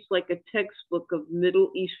reads like a textbook of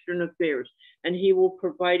Middle Eastern affairs, and he will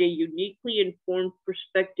provide a uniquely informed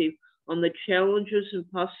perspective on the challenges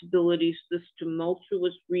and possibilities this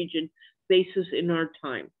tumultuous region faces in our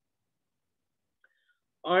time.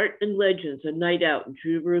 Art and Legends, a night out in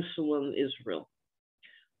Jerusalem, Israel.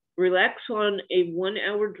 Relax on a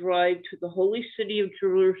 1-hour drive to the holy city of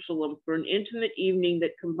Jerusalem for an intimate evening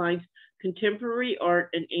that combines contemporary art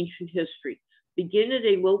and ancient history. Begin at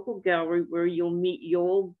a local gallery where you'll meet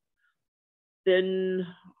Yoel Ben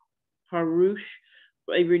Harush,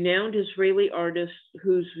 a renowned Israeli artist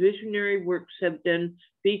whose visionary works have been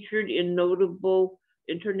featured in notable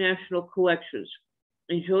international collections.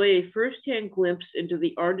 Enjoy a first-hand glimpse into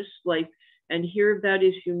the artist's life and hear about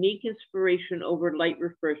his unique inspiration over light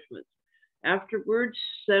refreshments. Afterwards,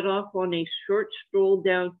 set off on a short stroll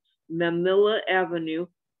down Mamilla Avenue,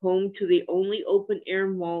 home to the only open-air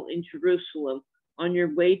mall in Jerusalem, on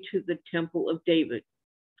your way to the Temple of David.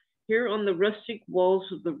 Here on the rustic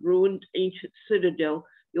walls of the ruined ancient citadel,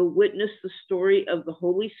 you'll witness the story of the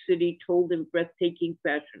holy city told in breathtaking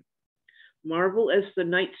fashion. Marvel as the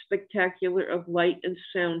night spectacular of light and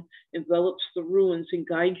sound envelops the ruins and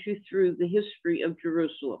guides you through the history of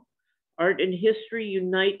Jerusalem. Art and history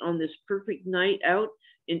unite on this perfect night out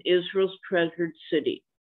in Israel's treasured city.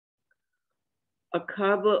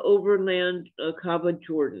 Aqaba Overland, Aqaba,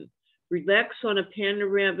 Jordan. Relax on a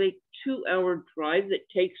panoramic 2-hour drive that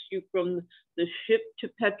takes you from the ship to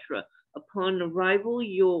Petra. Upon arrival,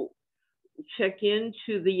 you'll check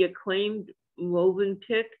into the acclaimed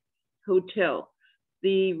Movenpick Hotel.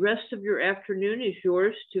 The rest of your afternoon is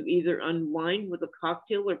yours to either unwind with a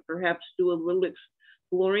cocktail or perhaps do a little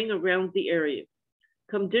exploring around the area.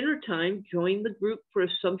 Come dinner time, join the group for a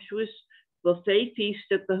sumptuous buffet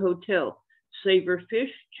feast at the hotel. Savor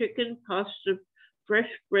fish, chicken, pasta, fresh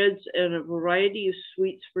breads, and a variety of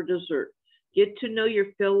sweets for dessert. Get to know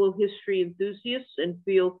your fellow history enthusiasts and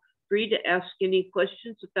feel free to ask any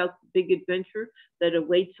questions about the big adventure that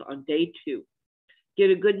awaits on day 2. Get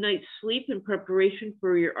a good night's sleep in preparation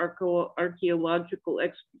for your archaeological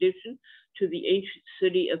expedition to the ancient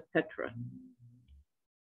city of Petra.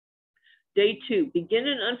 Day 2, begin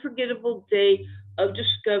an unforgettable day of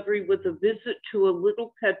discovery with a visit to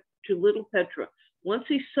Little Petra, Once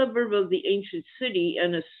a suburb of the ancient city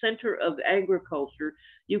and a center of agriculture,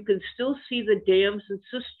 you can still see the dams and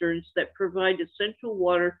cisterns that provide essential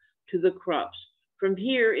water to the crops. From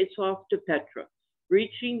here, it's off to Petra.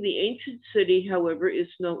 Reaching the ancient city, however, is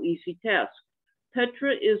no easy task.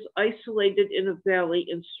 Petra is isolated in a valley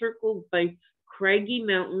encircled by craggy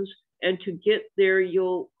mountains, and to get there,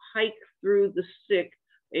 you'll hike through the Sick,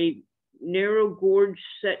 a narrow gorge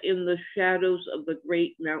set in the shadows of the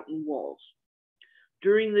great mountain walls.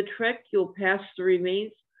 During the trek, you'll pass the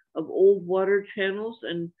remains of old water channels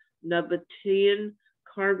and Nabatean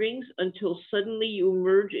carvings until suddenly you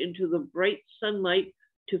emerge into the bright sunlight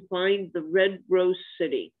to find the Red Rose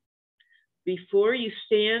City. Before you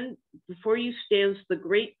stands the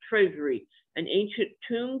great treasury, an ancient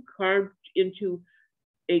tomb carved into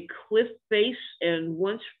a cliff face and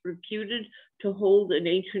once reputed to hold an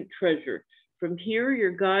ancient treasure. From here,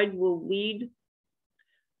 your guide will lead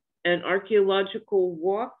an archaeological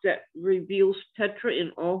walk that reveals Petra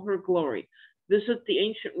in all her glory. Visit the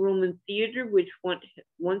ancient Roman theater, which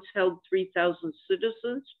once held 3,000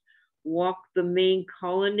 citizens. Walk the main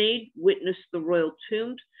colonnade, witness the royal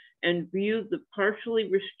tombs, and view the partially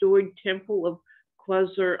restored temple of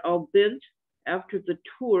Qasr al-Bint. After the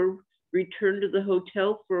tour, return to the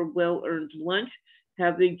hotel for a well-earned lunch,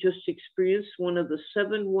 having just experienced one of the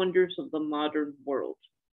 7 wonders of the modern world.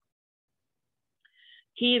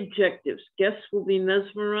 Key objectives. Guests will be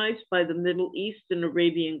mesmerized by the Middle East and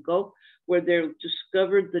Arabian Gulf, where they'll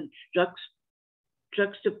discover the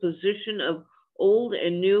juxtaposition of old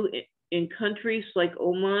and new in countries like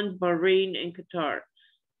Oman, Bahrain, and Qatar.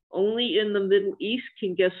 Only in the Middle East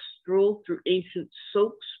can guests stroll through ancient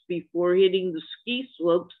souks before hitting the ski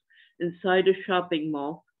slopes inside a shopping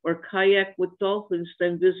mall, or kayak with dolphins,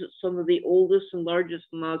 then visit some of the oldest and largest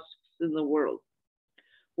mosques in the world.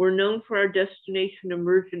 We're known for our destination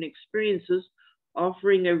immersion experiences,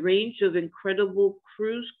 offering a range of incredible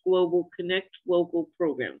Cruise Global Connect local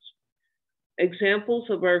programs. Examples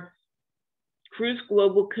of our Cruise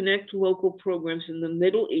Global Connect local programs in the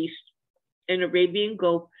Middle East and Arabian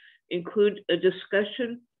Gulf include a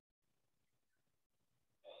discussion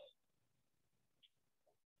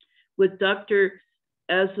with Dr.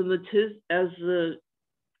 Amatizia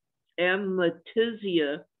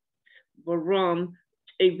Baram,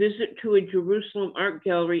 a visit to a Jerusalem art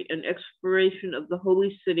gallery, and exploration of the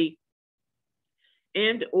Holy City,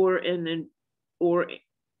 and an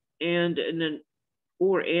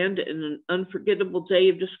unforgettable day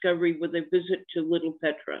of discovery with a visit to Little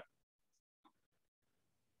Petra.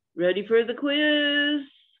 Ready for the quiz?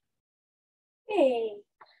 Hey.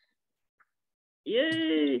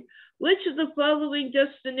 Yay! Which of the following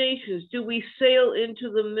destinations do we sail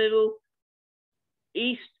into the Middle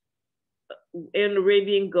East and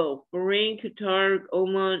Arabian Gulf? Bahrain, Qatar,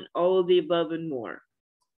 Oman, all of the above and more.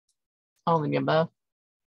 All of the above.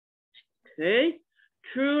 Okay.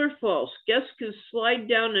 True or false? Guests can slide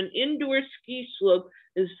down an indoor ski slope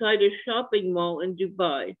inside a shopping mall in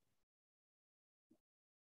Dubai.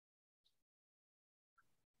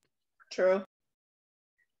 True.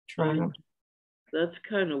 True. That's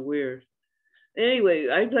kind of weird. Anyway,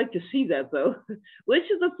 I'd like to see that though.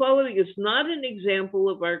 Which of the following is not an example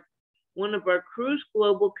of one of our Cruise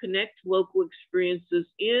Global Connect local experiences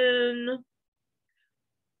in,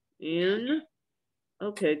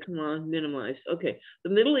 okay, come on, minimize. Okay, the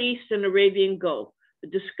Middle East and Arabian Gulf. The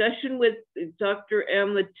discussion with Dr.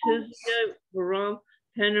 Amatizia Baram,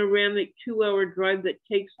 panoramic 2-hour drive that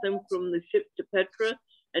takes them from the ship to Petra,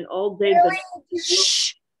 an all-day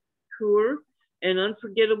tour, an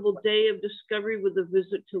unforgettable day of discovery with a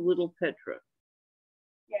visit to Little Petra.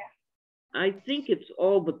 Yeah. I think it's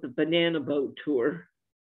all but the banana boat tour.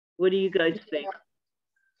 What do you guys think?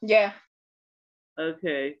 Yeah.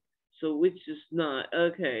 Okay, so which is not?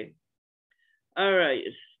 Okay. All right.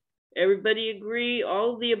 Everybody agree?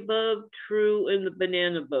 All the above true in the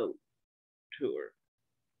banana boat tour.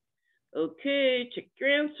 Okay, check your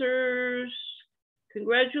answers.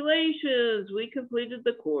 Congratulations, we completed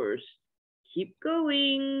the course. Keep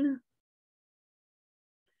going.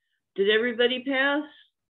 Did everybody pass?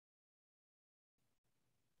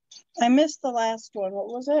 I missed the last one. What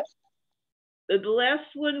was it? The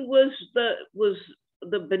last one was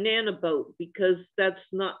the banana boat, because that's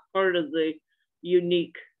not part of the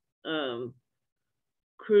unique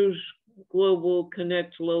Cruise Global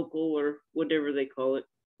Connect Local or whatever they call it.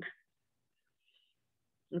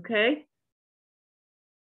 Okay.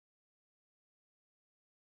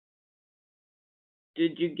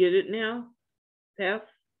 Did you get it now, Pat?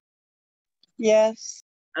 Yes.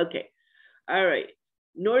 Okay. All right.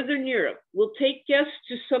 Northern Europe. We'll take guests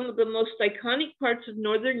to some of the most iconic parts of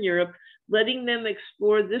Northern Europe, letting them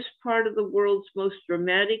explore this part of the world's most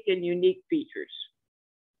dramatic and unique features.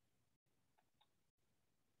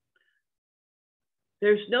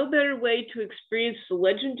 There's no better way to experience the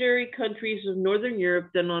legendary countries of Northern Europe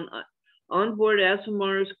than on board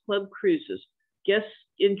Azamara's club cruises. Guests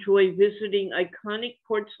enjoy visiting iconic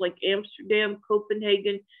ports like Amsterdam,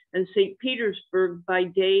 Copenhagen, and St. Petersburg by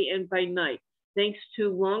day and by night, thanks to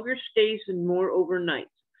longer stays and more overnights.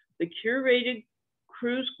 The curated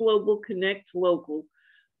Cruise Global Connect local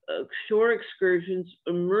shore excursions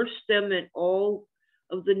immerse them in all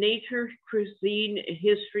of the nature, cuisine,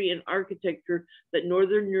 history, and architecture that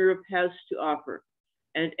Northern Europe has to offer.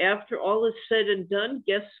 And after all is said and done,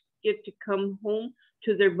 guests get to come home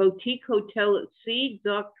to their boutique hotel at sea,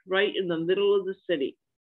 docked right in the middle of the city.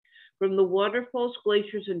 From the waterfalls,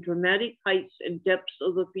 glaciers, and dramatic heights and depths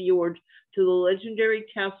of the fjords to the legendary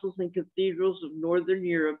castles and cathedrals of Northern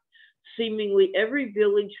Europe, seemingly every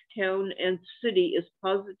village, town, and city is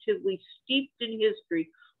positively steeped in history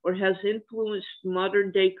or has influenced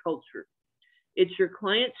modern-day culture. It's your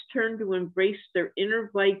client's turn to embrace their inner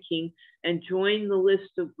Viking and join the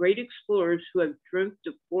list of great explorers who have dreamt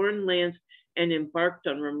of foreign lands and embarked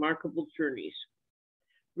on remarkable journeys.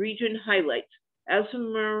 Region highlights.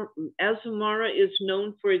 Azamara is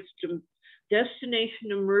known for its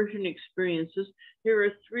destination immersion experiences. Here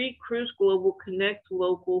are 3 Cruise Global Connect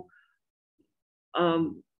local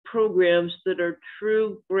programs that are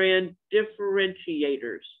true brand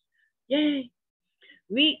differentiators. Yay!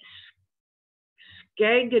 Meet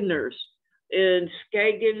Skageners in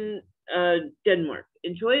Skagen, Denmark.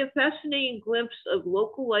 Enjoy a fascinating glimpse of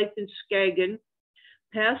local life in Skagen,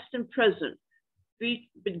 past and present,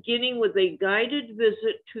 beginning with a guided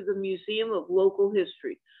visit to the Museum of Local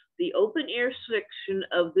History. The open-air section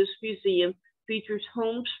of this museum features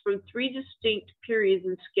homes from 3 distinct periods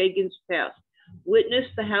in Skagen's past. Witness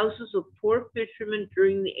the houses of poor fishermen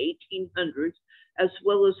during the 1800s, as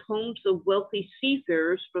well as homes of wealthy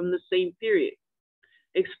seafarers from the same period.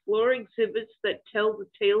 Explore exhibits that tell the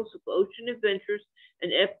tales of ocean adventures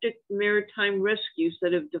and epic maritime rescues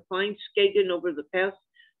that have defined Skagen over the past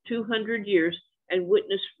 200 years, and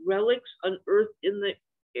witness relics unearthed in the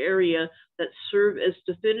area that serve as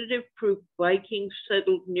definitive proof Vikings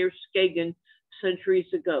settled near Skagen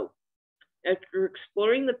centuries ago. After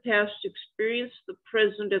exploring the past, experience the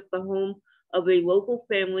present at the home of a local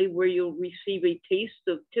family where you'll receive a taste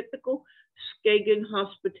of typical Skagen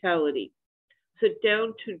hospitality. Sit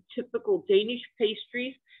down to typical Danish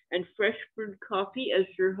pastries and fresh brewed coffee as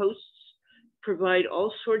your hosts provide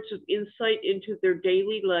all sorts of insight into their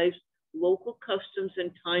daily lives, local customs,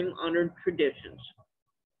 and time-honored traditions.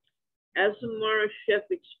 Azamara Chef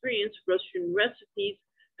Experience, Russian Recipes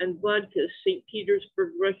and Vodka, St.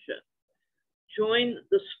 Petersburg, Russia. Join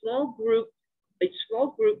a small group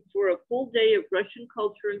for a full day of Russian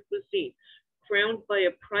culture and cuisine, crowned by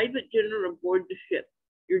a private dinner aboard the ship.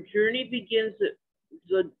 Your journey begins at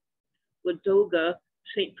Ladoga,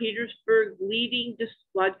 St. Petersburg leading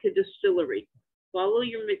vodka distillery. Follow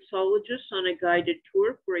your mixologist on a guided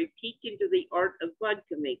tour for a peek into the art of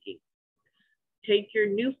vodka making. Take your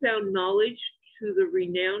newfound knowledge to the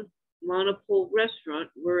renowned Monopole restaurant,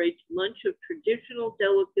 where a lunch of traditional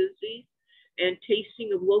delicacies and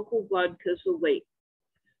tasting of local vodkas await.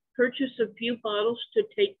 Purchase a few bottles to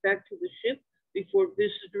take back to the ship before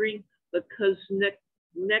visiting the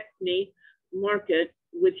Kuznecny market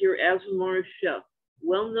with your Azamara chef.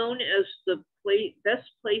 Well known as the best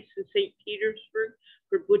place in St. Petersburg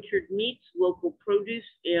for butchered meats, local produce,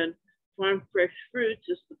 and farm fresh fruits,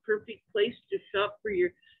 is the perfect place to shop for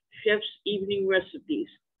your chef's evening recipes.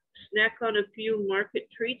 Snack on a few market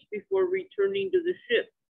treats before returning to the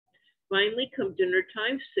ship. Finally, come dinner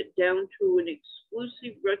time, sit down to an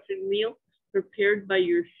exclusive Russian meal prepared by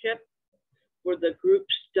your chef for the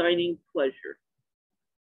group's dining pleasure.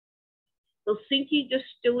 Helsinki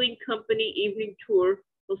Distilling Company Evening Tour,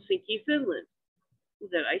 Helsinki, Finland. Ooh,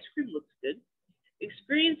 that ice cream looks good.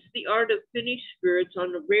 Experience the art of Finnish spirits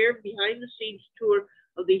on a rare behind-the-scenes tour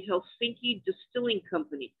of the Helsinki Distilling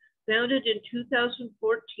Company. Founded in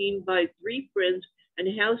 2014 by 3 friends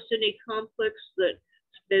and housed in a complex that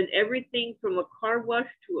spanned everything from a car wash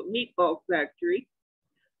to a meatball factory.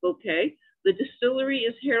 Okay, the distillery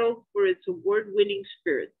is heralded for its award-winning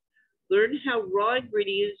spirits. Learn how raw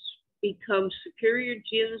ingredients become superior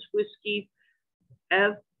gins, whiskey,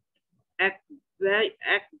 Akvavit,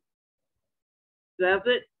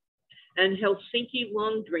 and Helsinki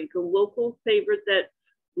Long Drink, a local favorite that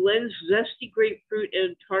blends zesty grapefruit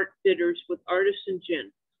and tart bitters with artisan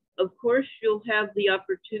gin. Of course, you'll have the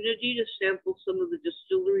opportunity to sample some of the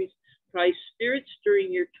distillery's prized spirits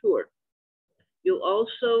during your tour. You'll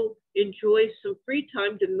also enjoy some free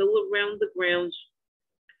time to mill around the grounds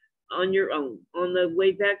on your own. On the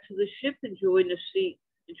way back to the ship, enjoy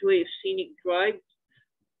a scenic drive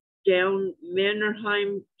down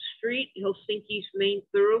Mannerheim Street, Helsinki's main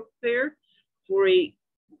thoroughfare, for a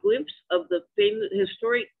glimpse of the famous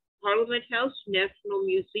historic Parliament House, National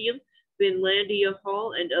Museum, Finlandia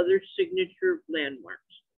Hall, and other signature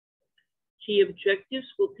landmarks. Key objectives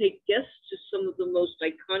will take guests to some of the most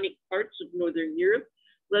iconic parts of Northern Europe,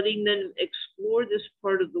 letting them explore this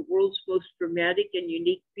part of the world's most dramatic and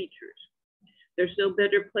unique features. There's no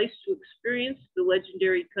better place to experience the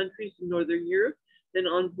legendary countries in Northern Europe than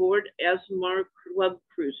on board Azamara Club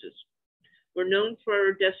cruises. We're known for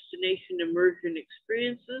our destination immersion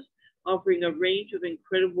experiences, offering a range of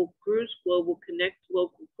incredible Cruise Global Connect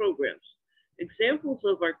local programs. Examples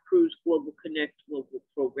of our Cruise Global Connect local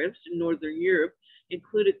programs in Northern Europe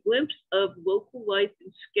include a glimpse of local life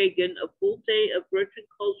in Skagen, a full day of Russian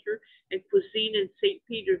culture and cuisine in St.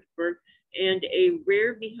 Petersburg, and a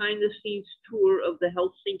rare behind-the-scenes tour of the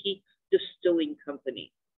Helsinki Distilling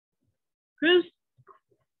Company. Cruise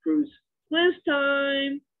quiz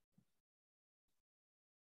time.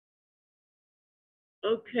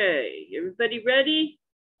 Okay, everybody ready?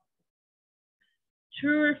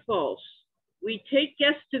 True or false? We take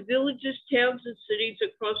guests to villages, towns, and cities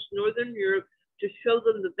across Northern Europe to show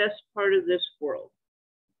them the best part of this world.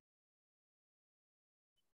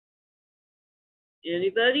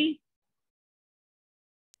 Anybody?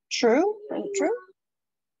 True? True?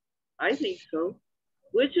 I think so.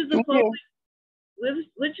 Which of the Me following too.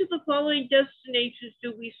 which of the following destinations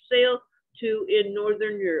do we sail to in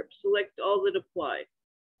Northern Europe? Select all that apply.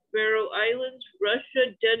 Faroe Islands,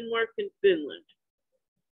 Russia, Denmark, and Finland.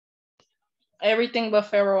 Everything but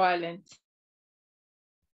Faroe Islands.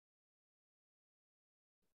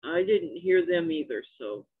 I didn't hear them either,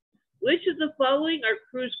 so. Which of the following are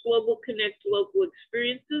Cruise Global Connect local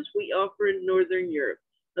experiences we offer in Northern Europe?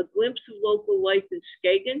 A glimpse of local life in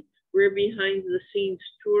Skagen, rare behind-the-scenes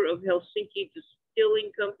tour of Helsinki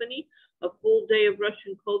Distilling Company, a full day of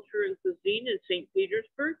Russian culture and cuisine in St.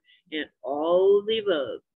 Petersburg, and all of the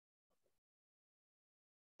above.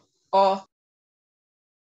 Oh.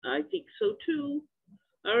 I think so too.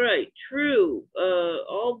 All right, true.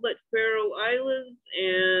 All but Faroe Islands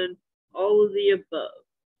and all of the above.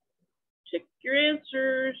 Check your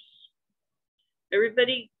answers.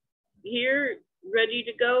 Everybody here ready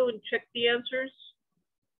to go and check the answers?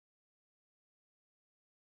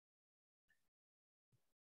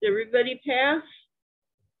 Did everybody pass?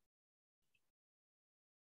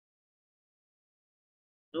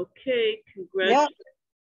 Okay, congratulations. Yep.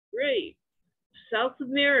 Great. South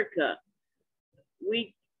America.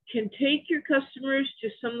 We can take your customers to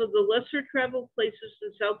some of the lesser traveled places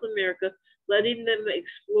in South America, letting them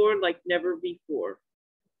explore like never before.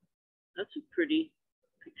 That's a pretty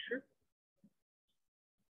picture.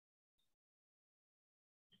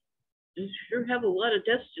 You sure have a lot of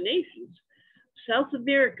destinations. South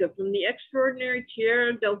America, from the extraordinary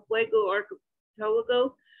Tierra del Fuego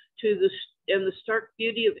archipelago to the stark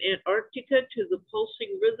beauty of Antarctica to the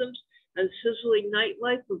pulsing rhythms and sizzling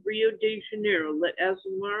nightlife of Rio de Janeiro, let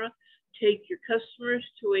Azamara take your customers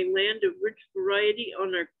to a land of rich variety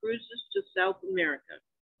on our cruises to South America.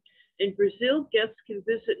 In Brazil, guests can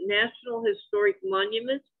visit national historic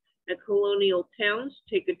monuments and colonial towns,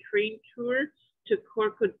 take a train tour to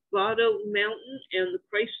Corcovado Mountain and the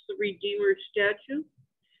Christ the Redeemer statue,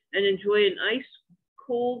 and enjoy an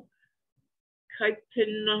ice-cold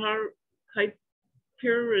caipirinha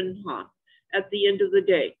at the end of the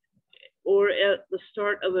day, or at the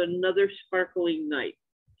start of another sparkling night.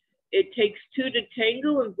 It takes two to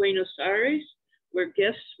tango in Buenos Aires, where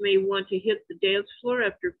guests may want to hit the dance floor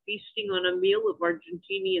after feasting on a meal of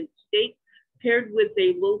Argentinian steak paired with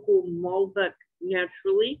a local Malbec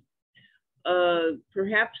naturally.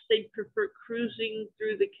 Perhaps they prefer cruising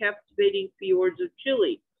through the captivating fjords of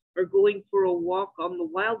Chile or going for a walk on the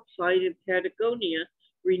wild side of Patagonia,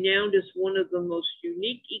 renowned as one of the most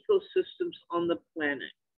unique ecosystems on the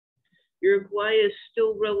planet. Uruguay is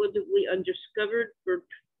still relatively undiscovered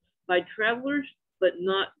by travelers, but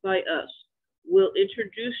not by us. We'll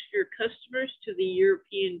introduce your customers to the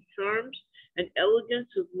European charms and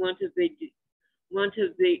elegance of Montevideo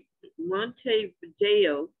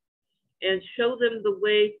and show them the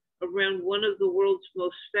way around one of the world's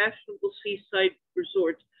most fashionable seaside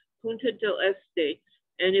resorts, Punta del Este.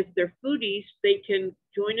 And if they're foodies, they can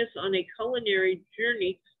join us on a culinary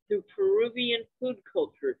journey through Peruvian food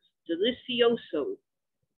culture. Delicioso.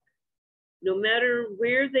 No matter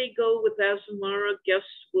where they go with Azamara, guests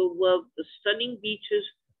will love the stunning beaches,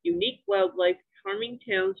 unique wildlife, charming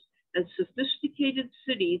towns, and sophisticated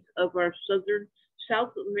cities of our southern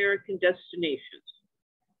South American destinations.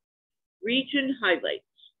 Region highlights.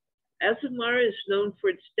 Azamara is known for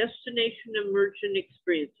its destination immersion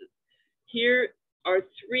experiences. Here are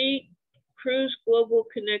 3 Cruise Global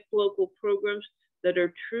Connect local programs that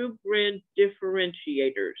are true brand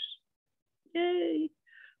differentiators. Yay!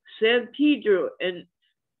 San Pedro and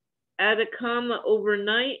Atacama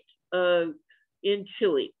overnight in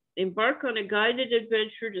Chile. Embark on a guided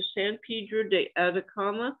adventure to San Pedro de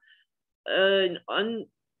Atacama, an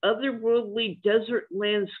otherworldly desert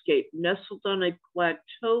landscape nestled on a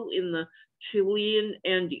plateau in the Chilean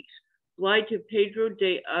Andes. Fly to Pedro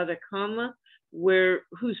de Atacama,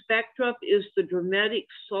 whose backdrop is the dramatic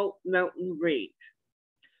Salt Mountain Range.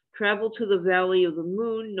 Travel to the Valley of the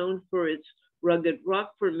Moon, known for its rugged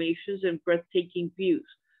rock formations and breathtaking views.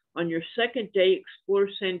 On your second day, explore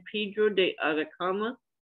San Pedro de Atacama,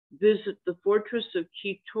 visit the fortress of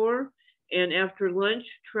Quitor, and after lunch,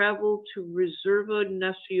 travel to Reserva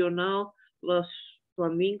Nacional Los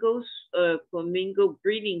Flamingos, flamingo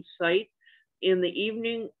breeding site. In the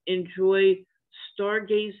evening, enjoy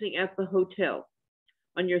stargazing at the hotel.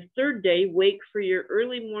 On your third day, wake for your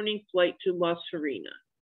early morning flight to La Serena.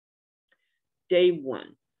 Day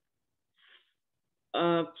 1.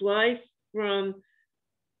 Fly from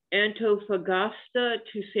Antofagasta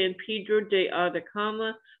to San Pedro de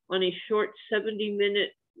Atacama on a short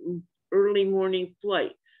 70-minute early morning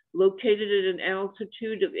flight. Located at an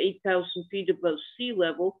altitude of 8,000 feet above sea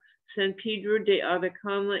level, San Pedro de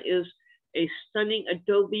Atacama is a stunning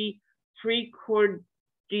adobe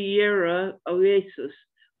pre-cordillera oasis.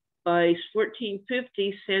 By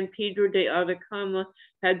 1450, San Pedro de Atacama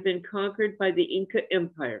had been conquered by the Inca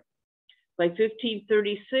Empire. By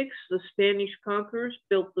 1536, the Spanish conquerors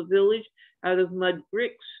built the village out of mud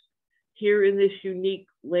bricks. Here in this unique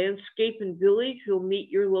landscape and village, you'll meet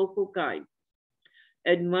your local guide.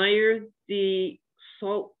 Admire the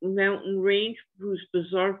Salt Mountain Range, whose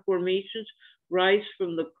bizarre formations rise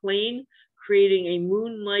from the plain, creating a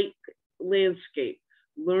moon-like landscape.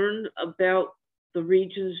 Learn about the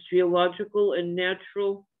region's geological and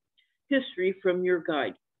natural history from your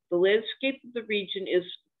guide. The landscape of the region is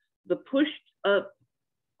the pushed up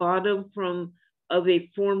bottom of a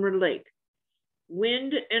former lake.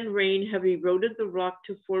 Wind and rain have eroded the rock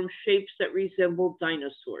to form shapes that resemble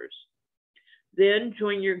dinosaurs. Then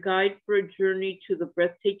join your guide for a journey to the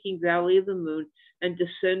breathtaking Valley of the Moon and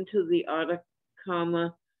descend to the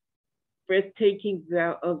Atacama breathtaking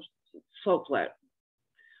salt flat.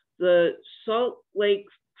 The salt lake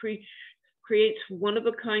creates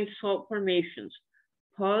one-of-a-kind salt formations.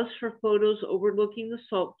 Pause for photos overlooking the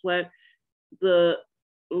salt flat, the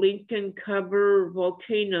Lincoln-Cabur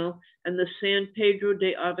volcano, and the San Pedro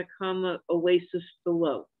de Atacama oasis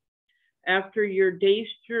below. After your day's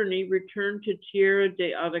journey, return to Tierra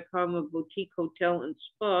de Atacama Boutique Hotel and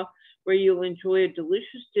Spa, where you'll enjoy a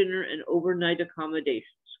delicious dinner and overnight accommodations.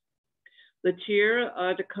 The Tierra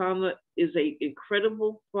Atacama is an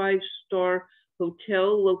incredible 5-star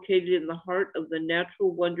hotel located in the heart of the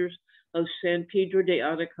natural wonders of San Pedro de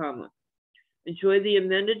Atacama. Enjoy the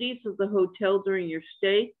amenities of the hotel during your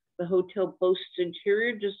stay. The hotel boasts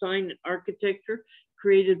interior design and architecture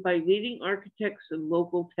created by leading architects and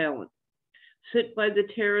local talent. Sit by the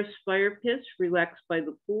terrace fire pits, relax by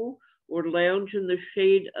the pool, or lounge in the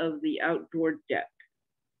shade of the outdoor deck.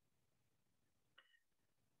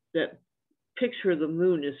 That picture of the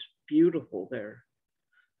moon is beautiful there.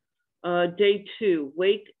 Day 2,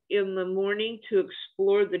 wake in the morning to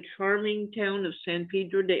explore the charming town of San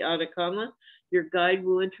Pedro de Atacama. Your guide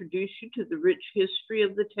will introduce you to the rich history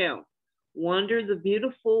of the town. Wander the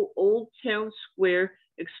beautiful Old Town Square,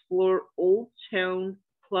 explore Old Town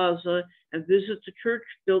Plaza, and visit the church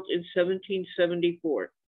built in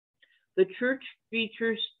 1774. The church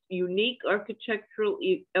features unique architectural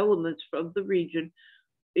elements from the region,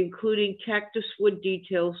 including cactus wood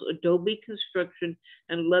details, adobe construction,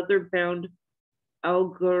 and leather-bound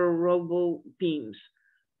algarrobo beams.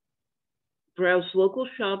 Browse local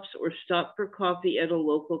shops or stop for coffee at a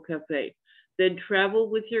local cafe. Then travel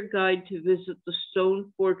with your guide to visit the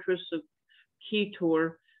stone fortress of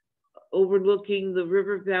Quitor, overlooking the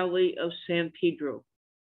river valley of San Pedro.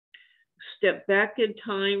 Step back in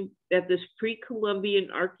time at this pre-Columbian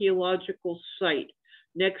archaeological site.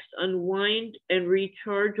 Next, unwind and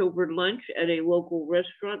recharge over lunch at a local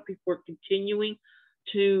restaurant before continuing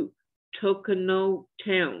to Tocano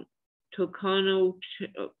Town.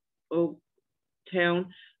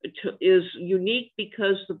 town is unique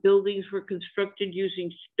because the buildings were constructed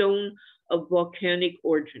using stone of volcanic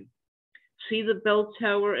origin. See the bell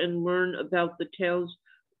tower and learn about the town's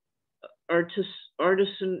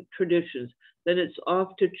artisan traditions. Then it's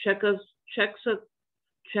off to Chaxa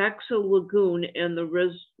Lagoon and the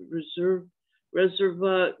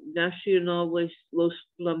Reserva Nacional Los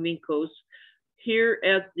Flamencos. Here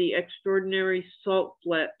at the extraordinary Salt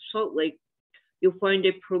Lake, you'll find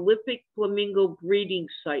a prolific flamingo breeding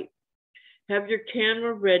site. Have your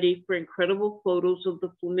camera ready for incredible photos of the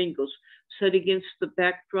flamingos set against the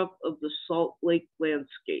backdrop of the Salt Lake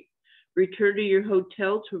landscape. Return to your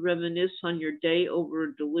hotel to reminisce on your day over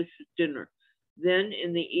a delicious dinner. Then,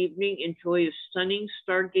 in the evening, enjoy a stunning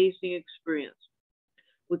stargazing experience.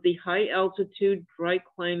 With the high altitude, dry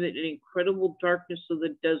climate, and incredible darkness of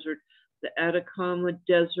the desert, the Atacama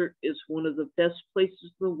Desert is one of the best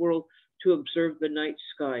places in the world to observe the night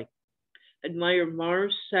sky. Admire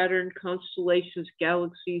Mars, Saturn, constellations,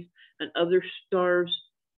 galaxies, and other stars,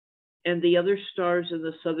 and the other stars in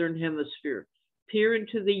the southern hemisphere. Peer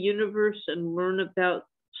into the universe and learn about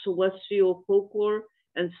celestial folklore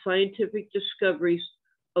and scientific discoveries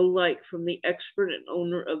alike from the expert and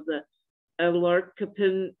owner of the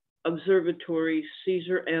Alarcapin Observatory,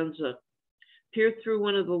 Cesar Anza. Peer through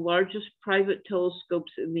one of the largest private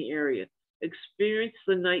telescopes in the area. Experience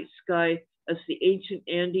the night sky as the ancient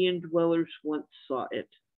Andean dwellers once saw it.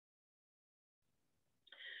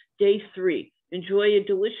 Day 3. Enjoy a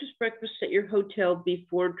delicious breakfast at your hotel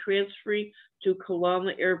before transferring to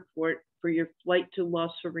Calama Airport for your flight to La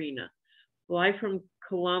Serena. Fly from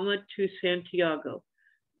Calama to Santiago.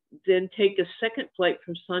 Then take a second flight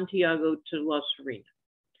from Santiago to La Serena.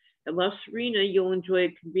 At La Serena, you'll enjoy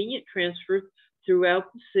a convenient transfer through the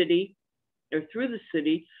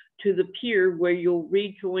city to the pier where you'll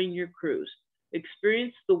rejoin your cruise.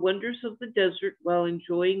 Experience the wonders of the desert while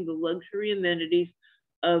enjoying the luxury amenities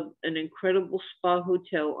of an incredible spa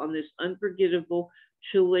hotel on this unforgettable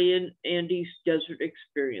Chilean Andes desert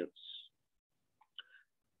experience.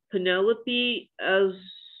 Penelope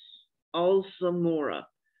Alzamora,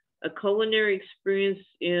 a culinary experience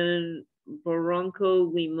in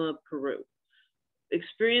Barranco, Lima, Peru.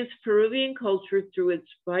 Experience Peruvian culture through its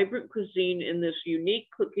vibrant cuisine in this unique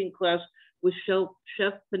cooking class with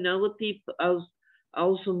Chef Penelope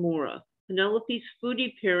Alzamora. Penelope's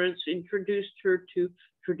foodie parents introduced her to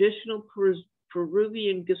traditional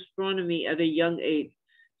Peruvian gastronomy at a young age.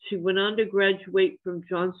 She went on to graduate from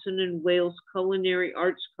Johnson & Wales Culinary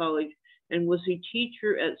Arts College and was a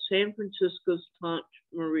teacher at San Francisco's Tante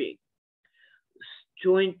Marie.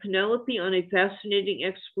 Join Penelope on a fascinating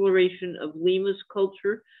exploration of Lima's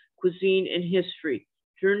culture, cuisine, and history.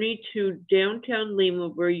 Journey to downtown Lima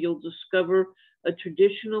where you'll discover a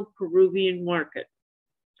traditional Peruvian market.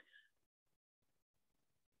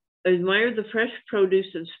 Admire the fresh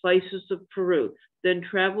produce and spices of Peru. Then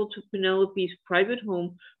travel to Penelope's private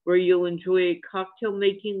home where you'll enjoy a cocktail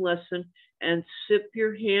making lesson and sip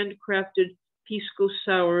your handcrafted pisco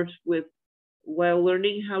sours while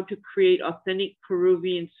learning how to create authentic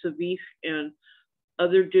Peruvian ceviche and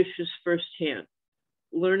other dishes firsthand.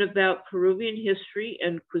 Learn about Peruvian history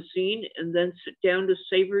and cuisine and then sit down to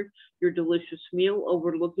savor your delicious meal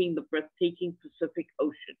overlooking the breathtaking Pacific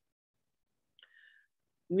Ocean.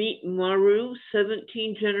 Meet Maru,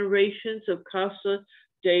 17 generations of Casa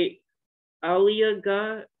de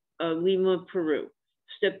Aliaga, Lima, Peru.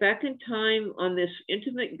 Step back in time on this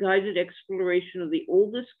intimate guided exploration of the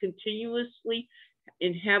oldest continuously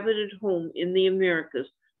inhabited home in the Americas,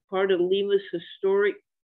 part of Lima's historic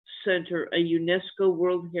center, a UNESCO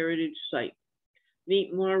World Heritage Site.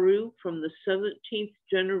 Meet Maru, from the 17th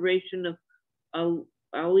generation of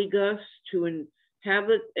Aliagas to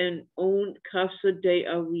inhabit and own Casa de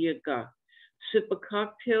Aliaga. Sip a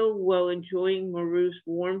cocktail while enjoying Maru's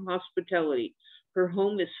warm hospitality. Her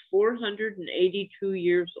home is 482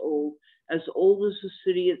 years old as the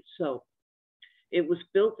city itself. It was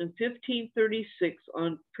built in 1536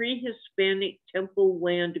 on pre-Hispanic temple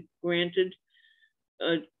land granted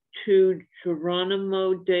to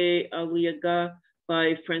Geronimo de Aliaga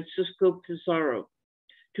by Francisco Pizarro.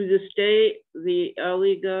 To this day, the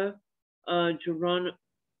Aliaga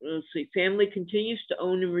family continues to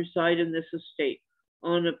own and reside in this estate.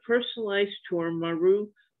 On a personalized tour, Maru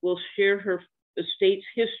will share her estate's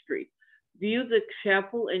history. View the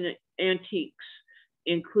chapel and antiques,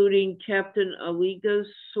 including Captain Aliaga's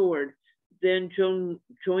sword. Then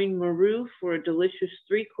join Maru for a delicious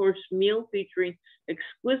 3-course meal featuring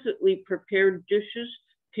exquisitely prepared dishes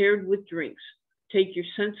paired with drinks. Take your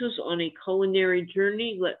senses on a culinary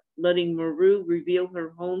journey, letting Maru reveal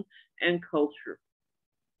her home and culture.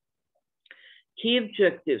 Key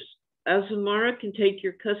objectives. Azamara can take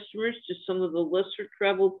your customers to some of the lesser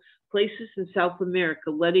traveled places in South America,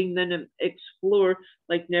 letting them explore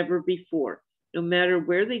like never before. No matter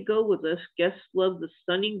where they go with us, guests love the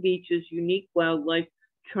stunning beaches, unique wildlife,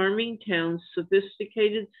 charming towns,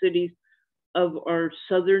 sophisticated cities of our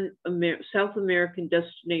South American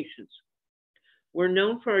destinations. We're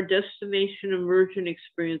known for our destination immersion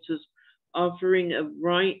experiences, offering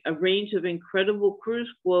a range of incredible Cruise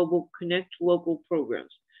Global Connect local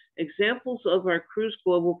programs. Examples of our Cruise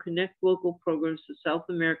Global Connect local programs to South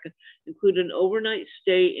America include an overnight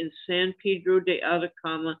stay in San Pedro de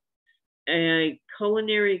Atacama, a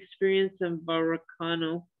culinary experience in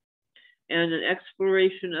Baracano, and an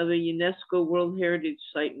exploration of a UNESCO World Heritage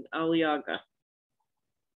Site in Aliaga.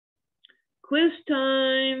 Quiz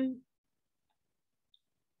time!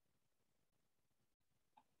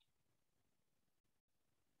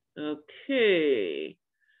 Okay.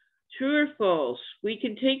 True or false? We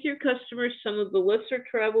can take your customers some of the lesser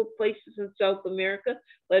traveled places in South America,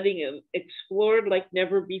 letting them explore like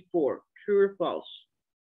never before. True or false?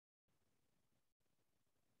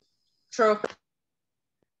 True.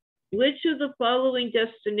 Which of the following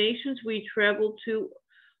destinations we travel to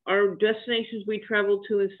are destinations we travel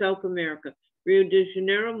to in South America? Rio de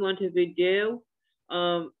Janeiro,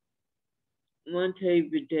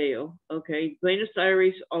 Montevideo, okay. Buenos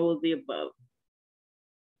Aires, all of the above.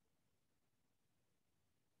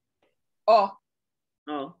 Oh.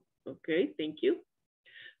 Oh, okay, thank you.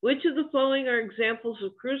 Which of the following are examples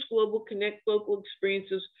of Cruise Global Connect local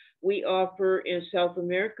experiences we offer in South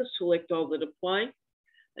America? Select all that apply.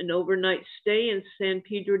 An overnight stay in San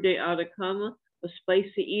Pedro de Atacama, a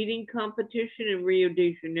spicy eating competition in Rio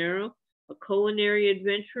de Janeiro, a culinary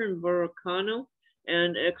adventure in Baracano,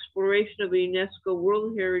 and exploration of a UNESCO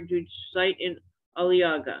World Heritage Site in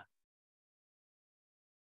Aliaga.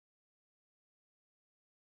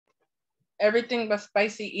 Everything but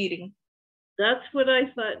spicy eating. That's what I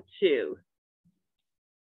thought too.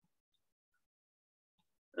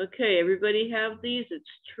 Okay, everybody have these? It's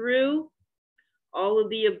true, all of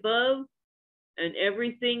the above, and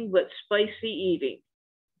everything but spicy eating.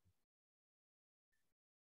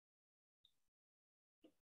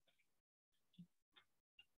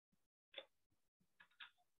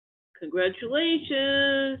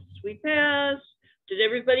 Congratulations, we passed. Did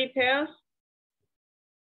everybody pass?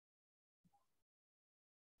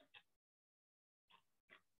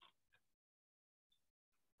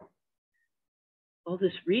 All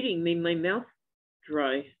this reading made my mouth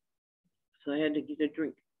dry, so I had to get a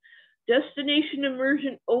drink. Destination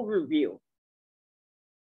immersion overview.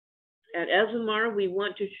 At Azamara, we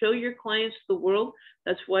want to show your clients the world.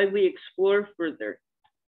 That's why we explore further.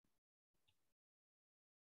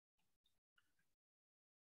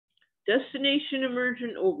 Destination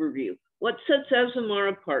immersion overview. What sets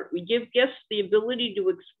Azamara apart? We give guests the ability to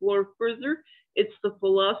explore further. It's the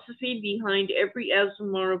philosophy behind every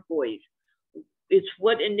Azamara voyage. It's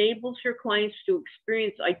what enables your clients to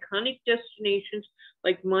experience iconic destinations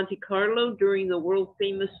like Monte Carlo during the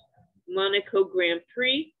world-famous Monaco Grand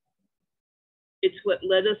Prix. It's what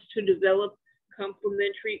led us to develop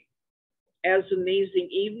complimentary As Amazing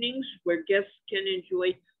Evenings, where guests can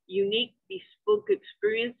enjoy unique bespoke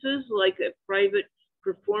experiences like a private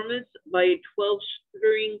performance by a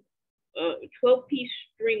 12-piece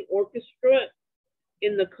string orchestra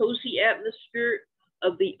in the cozy atmosphere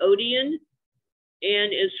of the Odeon,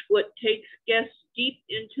 and is what takes guests deep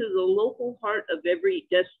into the local heart of every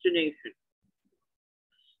destination.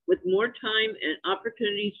 With more time and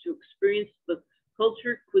opportunities to experience the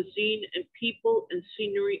culture, cuisine, and people and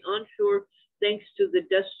scenery onshore, thanks to the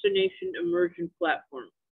Destination Immersion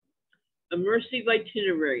platform. Immersive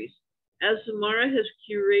itineraries. Azamara has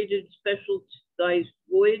curated specialized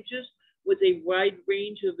voyages with a wide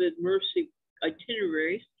range of immersive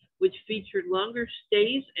itineraries, which feature longer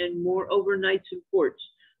stays and more overnights in ports,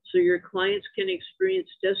 so your clients can experience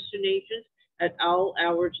destinations at all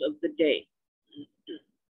hours of the day.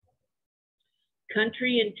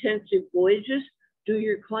 Country-intensive voyages. Do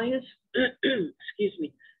your clients, excuse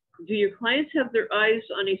me, do your clients have their eyes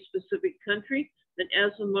on a specific country? Then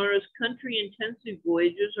Azamara's country-intensive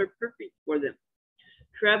voyages are perfect for them.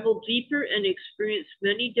 Travel deeper and experience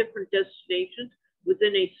many different destinations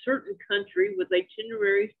within a certain country with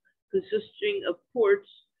itineraries consisting of ports,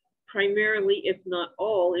 primarily, if not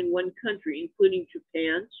all, in one country, including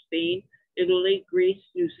Japan, Spain, Italy, Greece,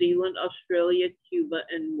 New Zealand, Australia, Cuba,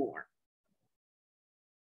 and more.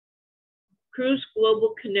 Cruise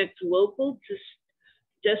Global Connect Local.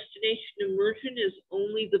 Destination immersion is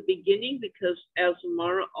only the beginning because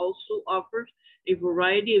Azamara also offers a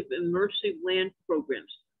variety of immersive land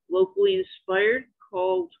programs. locally inspired,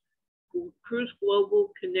 called Cruise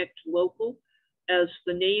Global Connect Local. As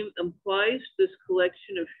the name implies, this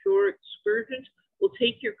collection of shore excursions will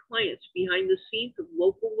take your clients behind the scenes of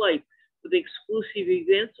local life with exclusive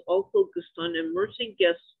events all focused on immersing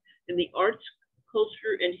guests in the arts,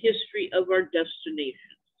 culture, and history of our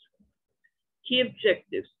destinations. Key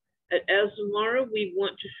objectives. At Azamara, we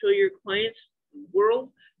want to show your clients the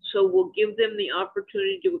world, so we'll give them the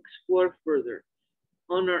opportunity to explore further.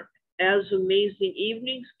 On our As Amazing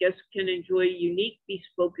evenings, guests can enjoy unique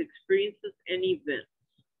bespoke experiences and events.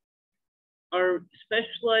 Our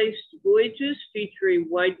specialized voyages feature a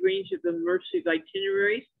wide range of immersive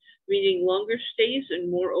itineraries, meaning longer stays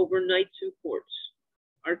and more overnights in ports.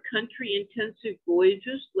 Our country-intensive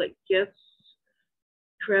voyages let guests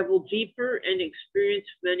travel deeper and experience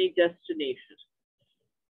many destinations.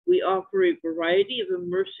 We offer a variety of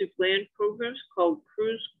immersive land programs called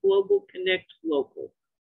Cruise Global Connect Local.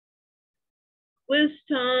 Quiz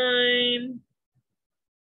time.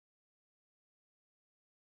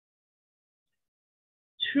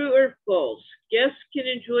 True or false? Guests can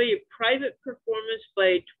enjoy a private performance by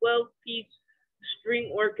a 12-piece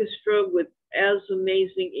string orchestra with As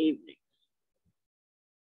Amazing evenings.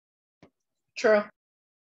 True.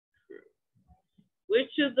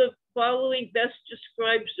 Which of the following best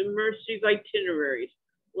describes immersive itineraries?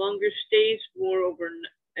 Longer stays, more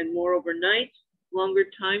overnights, longer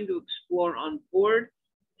time to explore on board,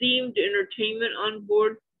 themed entertainment on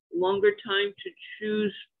board, longer time to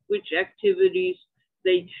choose which activities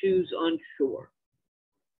they choose on shore.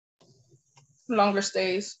 Longer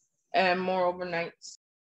stays and more overnights.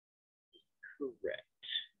 Correct.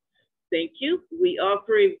 Thank you. We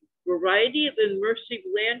offer a variety of immersive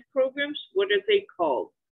land programs. What are they called?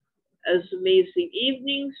 As Amazing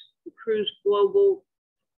Evenings, Cruise Global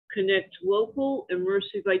Connect Local,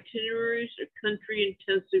 Immersive Itineraries, or Country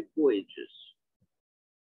Intensive Voyages.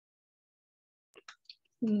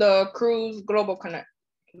 The Cruise Global Connect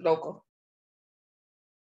Local.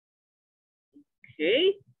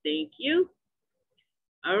 Okay, thank you.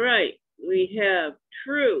 All right, we have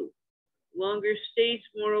true, longer stays,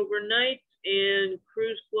 more overnights, and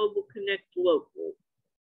Cruise Global Connect Local.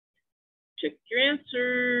 Check your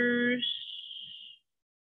answers.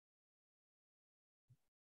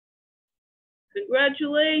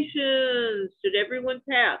 Congratulations. Did everyone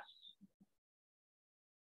pass?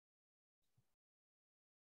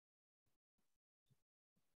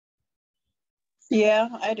 Yeah,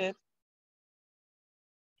 I did.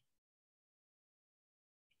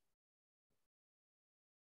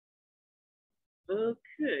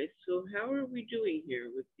 Okay, so how are we doing here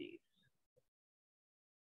with these?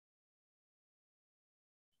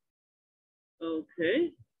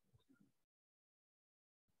 Okay.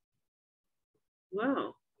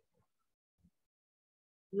 Wow.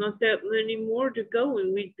 Not that many more to go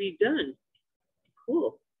and we'd be done.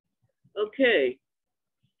 Cool. Okay.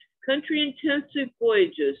 Country intensive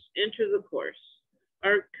voyages, enter the course.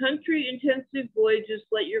 Our country intensive voyages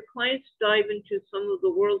let your clients dive into some of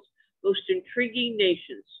the world's most intriguing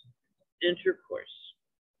nations. Enter course.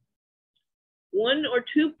 One or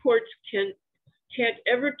two ports can't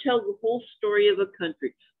ever tell the whole story of a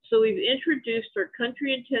country. So we've introduced our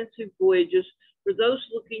country intensive voyages for those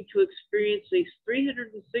looking to experience a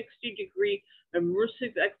 360-degree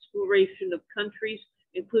immersive exploration of countries,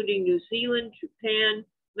 including New Zealand, Japan,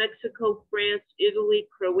 Mexico, France, Italy,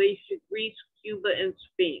 Croatia, Greece, Cuba, and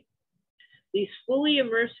Spain. These fully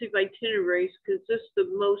immersive itineraries consist of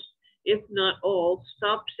most, if not all,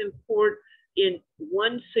 stops in port in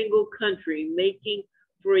one single country, making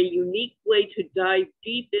for a unique way to dive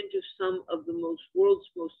deep into some of the world's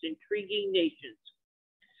most intriguing nations.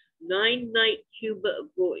 9-night Cuba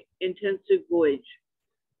intensive voyage.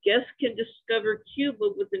 Guests can discover Cuba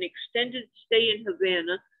with an extended stay in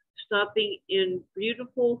Havana, stopping in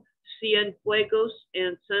beautiful Cienfuegos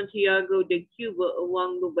and Santiago de Cuba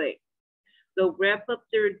along the way. They'll wrap up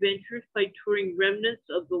their adventures by touring remnants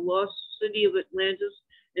of the lost city of Atlantis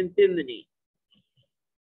and Bimini.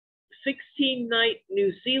 16-night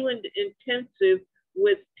New Zealand intensive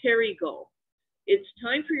with Perigol. It's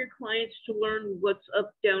time for your clients to learn what's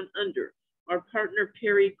up, down, under. Our partner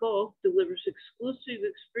Perigol delivers exclusive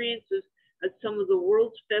experiences at some of the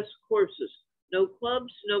world's best courses. No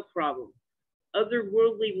clubs, no problem.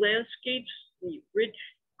 Otherworldly landscapes, rich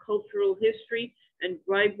cultural history, and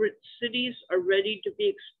vibrant cities are ready to be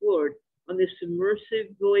explored on this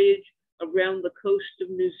immersive voyage around the coast of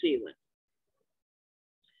New Zealand.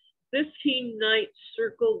 15-night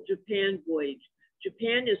Circle Japan voyage.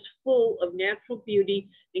 Japan is full of natural beauty,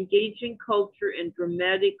 engaging culture, and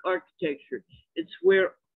dramatic architecture. It's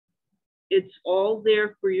where It's all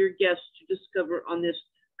there for your guests to discover on this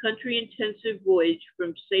country-intensive voyage,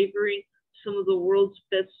 from savoring some of the world's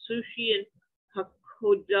best sushi and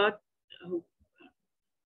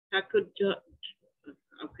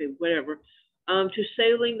to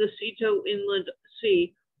sailing the Seto Inland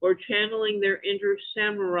Sea or channeling their inner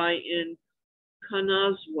samurai in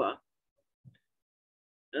Kanazawa.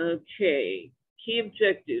 Okay, key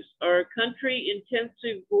objectives. Our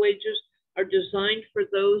country-intensive voyages are designed for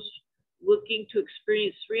those looking to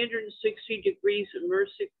experience 360 degrees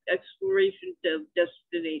immersive exploration of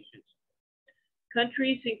destinations.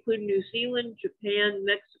 Countries include New Zealand, Japan,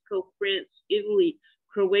 Mexico, France, Italy,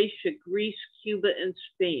 Croatia, Greece, Cuba, and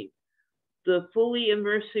Spain. The fully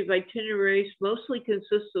immersive itineraries mostly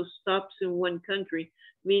consist of stops in one country,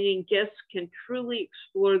 meaning guests can truly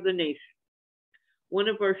explore the nation. One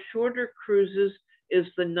of our shorter cruises is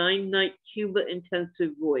the 9-night Cuba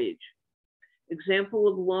intensive voyage. Example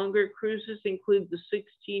of longer cruises include the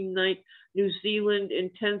 16-night New Zealand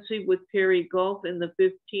intensive with Perry Gulf and the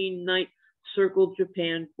 15-night Circle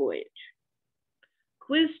Japan voyage.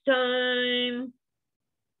 Quiz time.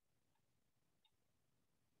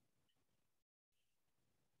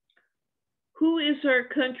 Who is our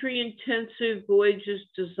country-intensive voyages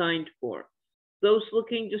designed for? Those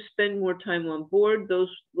looking to spend more time on board, those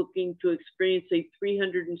looking to experience a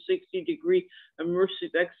 360-degree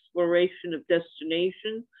immersive exploration of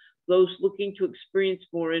destinations, those looking to experience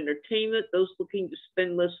more entertainment, those looking to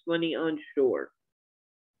spend less money on shore.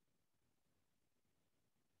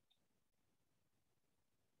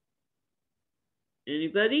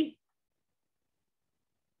 Anybody?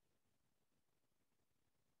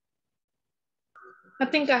 I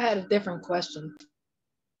think I had a different question.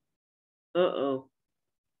 Uh-oh.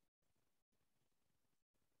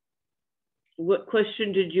 What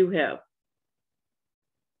question did you have?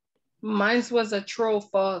 Mine was a true or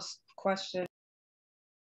false question.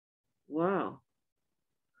 Wow.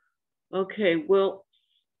 Okay, well,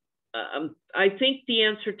 I think the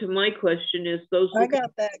answer to my question is those. I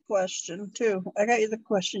got that question too. I got you the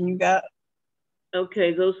question you got.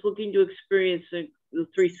 Okay, those looking to experience the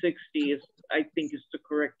 360 is, I think, is the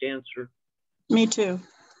correct answer. Me too.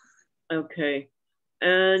 Okay,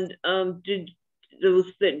 and did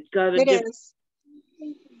those that got a It is.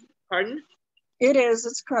 Pardon? It is.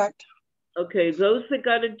 It's correct. Okay, those that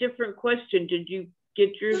got a different question, did you get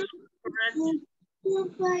yours correct?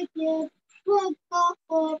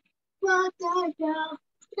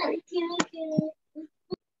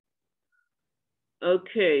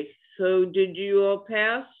 Okay, so did you all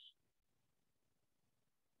pass?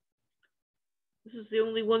 This is the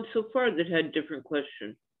only one so far that had a different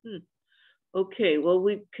question. Okay, well,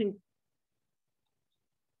 we can.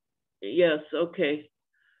 Yes, okay.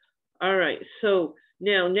 All right, so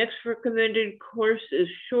now next recommended course is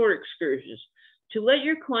shore excursions. To let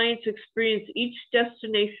your clients experience each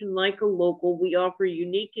destination like a local, we offer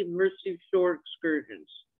unique immersive shore excursions.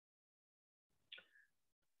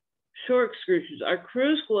 Shore excursions. Our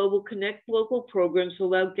Cruise Global Connect local programs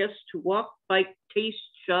allow guests to walk, bike, taste,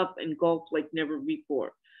 shop, and golf like never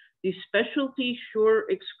before. These specialty shore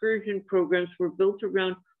excursion programs were built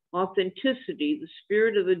around authenticity, the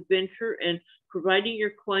spirit of adventure, and providing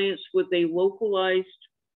your clients with a localized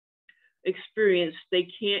experience they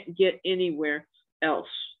can't get anywhere else.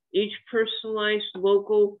 Each personalized,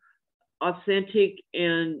 local, authentic,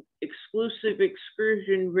 and exclusive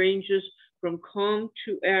excursion ranges from calm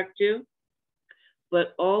to active,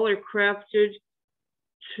 but all are crafted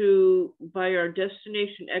by our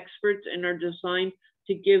destination experts and are designed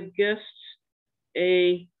to give guests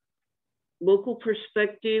a local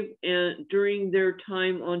perspective and during their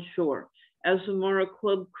time on shore. Azamara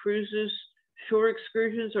Club Cruises shore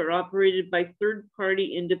excursions are operated by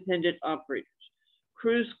third-party independent operators.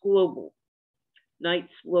 Cruise Global,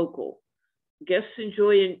 nights local. Guests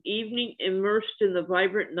enjoy an evening immersed in the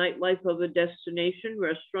vibrant nightlife of a destination,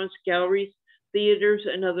 restaurants, galleries, theaters,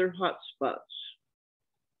 and other hotspots.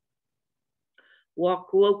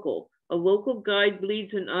 Walk Local. A local guide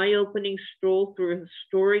leads an eye-opening stroll through a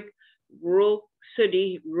historic rural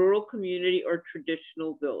city, rural community, or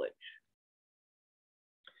traditional village.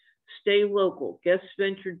 Stay Local. Guests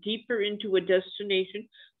venture deeper into a destination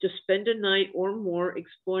to spend a night or more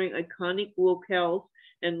exploring iconic locales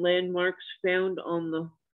and landmarks found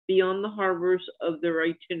on beyond the harbors of their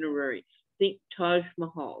itinerary. Think Taj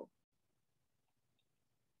Mahal.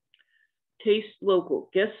 Taste Local.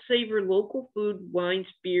 Guests savor local food, wines,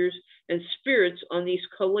 beers, and spirits on these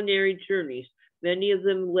culinary journeys, many of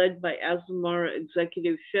them led by Azamara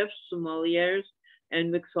executive chefs, sommeliers,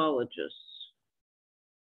 and mixologists.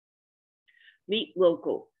 Meet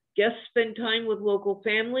Local. Guests spend time with local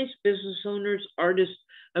families, business owners, artists,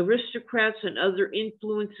 aristocrats, and other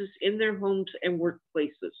influences in their homes and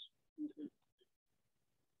workplaces.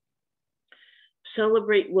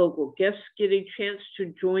 Celebrate local. Guests get a chance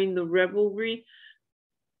to join the revelry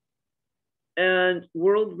and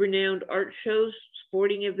world-renowned art shows,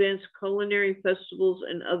 sporting events, culinary festivals,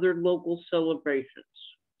 and other local celebrations.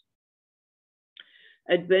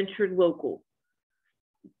 Adventure local.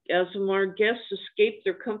 Azamara guests escape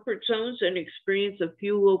their comfort zones and experience a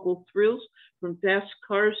few local thrills, from fast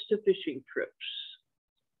cars to fishing trips.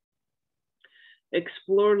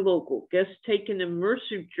 Explore local. Guests take an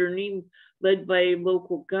immersive journey led by a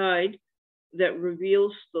local guide that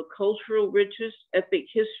reveals the cultural riches, epic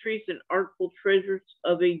histories, and artful treasures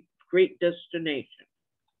of a great destination.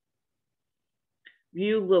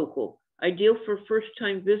 View local. Ideal for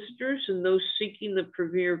first-time visitors and those seeking the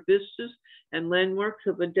premier vistas and landmarks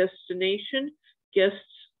of a destination. Guests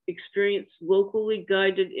experience locally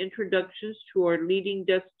guided introductions to our leading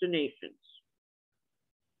destinations.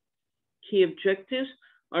 Key objectives.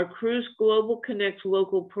 Our Cruise Global Connect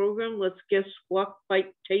local program lets guests walk,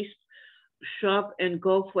 bike, taste, shop, and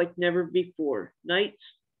golf like never before. Nights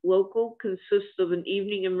local consists of an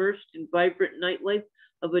evening immersed in vibrant nightlife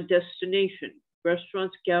of a destination,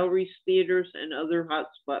 restaurants, galleries, theaters, and other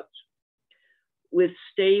hotspots. With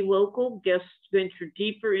Stay Local, guests venture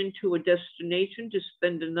deeper into a destination to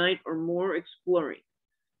spend a night or more exploring.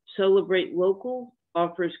 Celebrate Local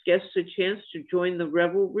offers guests a chance to join the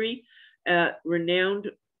revelry at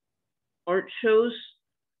world-renowned art shows,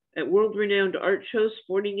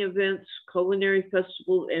 sporting events, culinary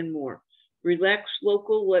festivals, and more. Relax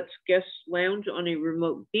Local lets guests lounge on a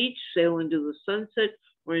remote beach, sail into the sunset,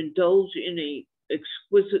 or indulge in an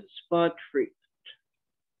exquisite spa treatment.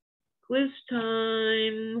 Quiz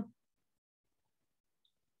time.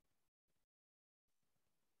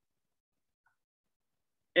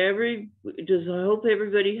 I hope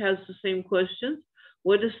everybody has the same questions.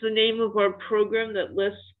 What is the name of our program that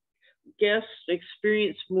lets guests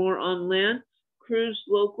experience more on land? Cruise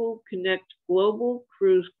Local Connect Global,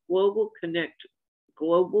 Cruise Global Connect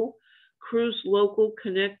Global, Cruise Local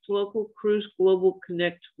Connect Local, Cruise Global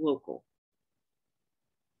Connect Local.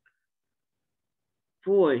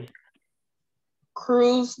 Boy.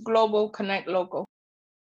 Cruise Global Connect Local.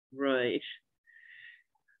 Right.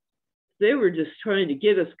 They were just trying to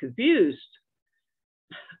get us confused.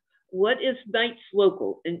 What is Nights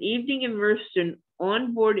Local? An evening immersed in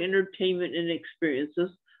onboard entertainment and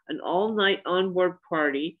experiences, an all-night onboard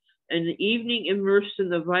party, an evening immersed in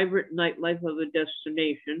the vibrant nightlife of a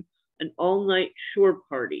destination, an all-night shore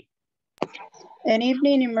party. An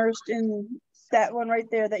evening immersed in that one right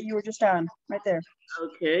there that you were just on, right there.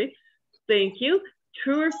 Okay, thank you.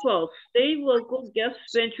 True or false? Stay local,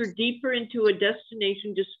 guests venture deeper into a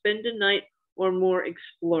destination to spend a night or more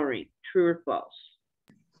exploring. True or false?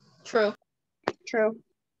 True. True.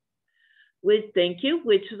 Thank you.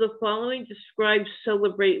 Which of the following describes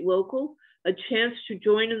Celebrate Local? A chance to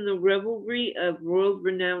join in the revelry of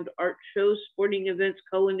world-renowned art shows, sporting events,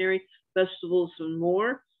 culinary festivals, and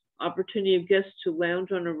more. Opportunity of guests to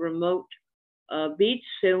lounge on a remote beach,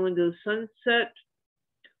 sail into the sunset,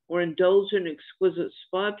 or indulge in exquisite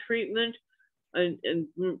spa treatment. An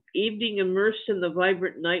evening immersed in the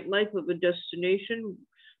vibrant nightlife of a destination,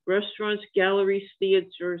 restaurants, galleries,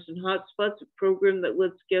 theaters, and hotspots. A program that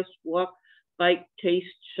lets guests walk, bike, taste,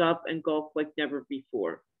 shop, and golf like never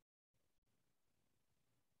before.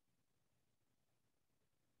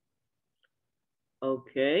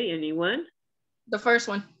 Okay, anyone? The first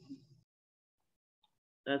one.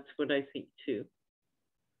 That's what I think too.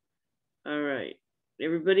 All right,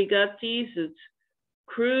 everybody got these? It's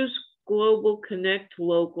Cruise Global Connect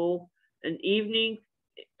Local, an evening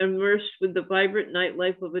immersed with the vibrant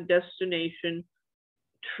nightlife of a destination.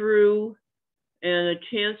 True. And a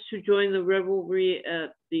chance to join the revelry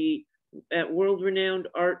at world-renowned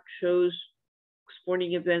art shows,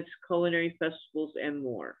 sporting events, culinary festivals, and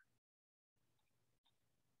more.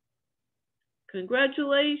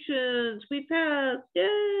 Congratulations, we passed,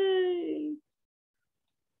 yay!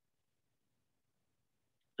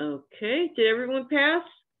 Okay, did everyone pass?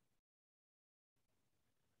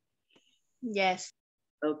 Yes.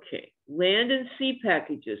 Okay, land and sea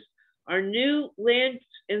packages. Our new land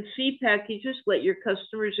and sea packages let your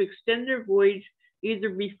customers extend their voyage either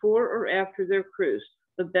before or after their cruise,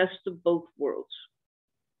 the best of both worlds.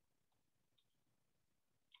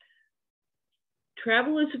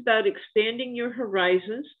 Travel is about expanding your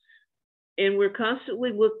horizons, and we're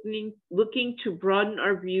constantly looking to broaden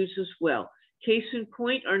our views as well. Case in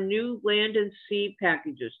point, our new land and sea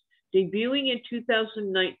packages. Debuting in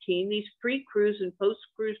 2019, these pre-cruise and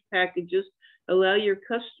post-cruise packages allow your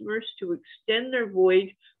customers to extend their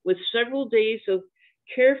voyage with several days of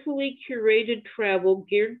carefully curated travel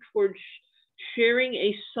geared towards sharing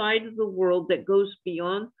a side of the world that goes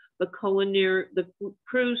beyond the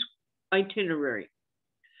cruise itinerary.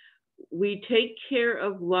 We take care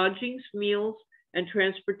of lodgings, meals, and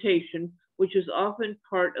transportation, which is often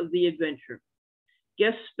part of the adventure.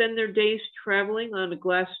 Guests spend their days traveling on a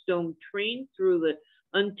glass-domed train through the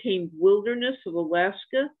untamed wilderness of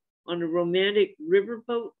Alaska, on a romantic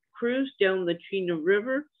riverboat cruise down the Chena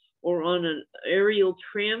River, or on an aerial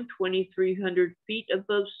tram 2,300 feet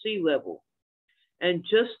above sea level. And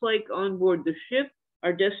just like on board the ship,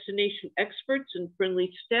 our destination experts and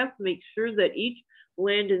friendly staff make sure that each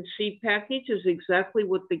land and sea package is exactly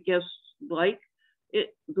what the guests like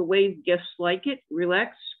it, the way guests like it,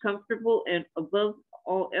 relaxed, comfortable, and above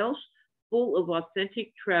all else, full of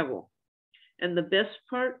authentic travel. And the best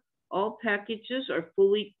part, all packages are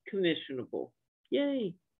fully commissionable.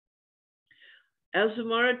 Yay! As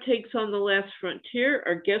Azamara takes on the last frontier,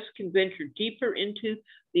 our guests can venture deeper into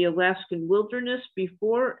the Alaskan wilderness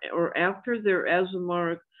before or after their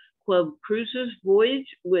Azamara Club cruises voyage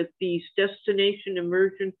with these destination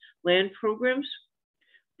immersion land programs.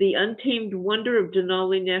 The untamed wonder of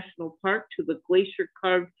Denali National Park to the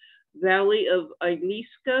glacier-carved valley of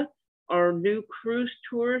Iliska, our new cruise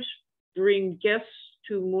tours bring guests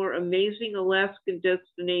to more amazing Alaskan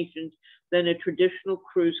destinations than a traditional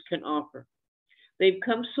cruise can offer. They've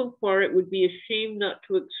come so far, it would be a shame not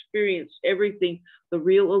to experience everything the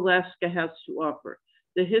real Alaska has to offer.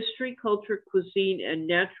 The history, culture, cuisine, and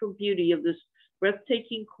natural beauty of this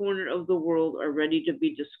breathtaking corner of the world are ready to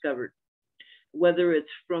be discovered. Whether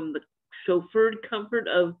it's from the chauffeured comfort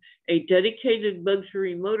of a dedicated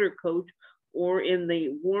luxury motor coach or in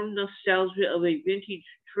the warm nostalgia of a vintage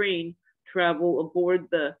train travel aboard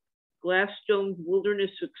the glass-domed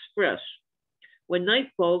Wilderness Express. When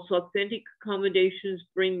night falls, authentic accommodations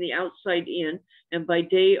bring the outside in, and by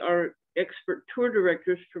day, our expert tour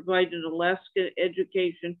directors provide an Alaska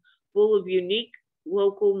education full of unique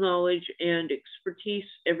local knowledge and expertise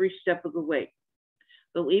every step of the way.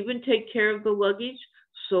 They'll even take care of the luggage,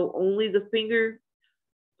 so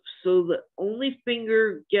the only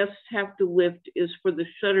finger guests have to lift is for the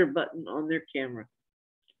shutter button on their camera.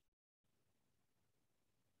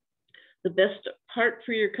 The best part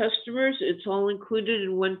for your customers, it's all included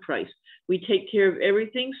in one price. We take care of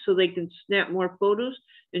everything so they can snap more photos,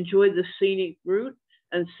 enjoy the scenic route,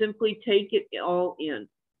 and simply take it all in.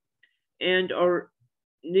 And our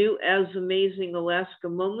new As Amazing Alaska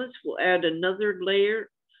Moments will add another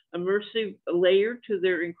immersive layer to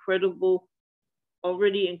their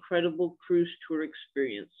already incredible cruise tour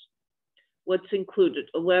experience. What's included?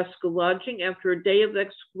 Alaska lodging. After a day of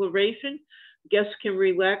exploration, guests can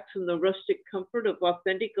relax in the rustic comfort of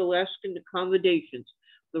authentic Alaskan accommodations.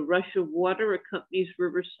 The rush of water accompanies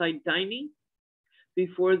riverside dining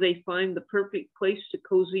before they find the perfect place to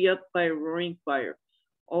cozy up by a roaring fire,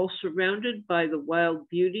 all surrounded by the wild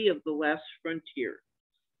beauty of the last frontier.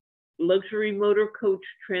 Luxury motor coach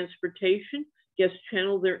transportation. Guests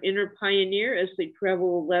channel their inner pioneer as they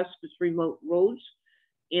travel Alaska's remote roads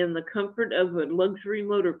in the comfort of a luxury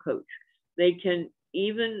motor coach. They can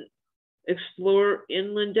even explore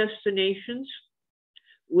inland destinations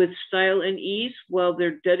with style and ease while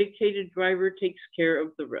their dedicated driver takes care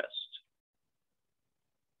of the rest.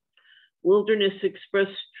 Wilderness Express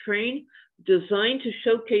train, designed to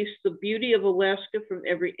showcase the beauty of Alaska from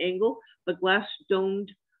every angle, the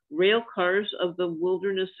glass-domed rail cars of the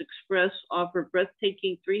Wilderness Express offer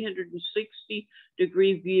breathtaking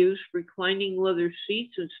 360-degree views, reclining leather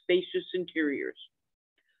seats, and spacious interiors.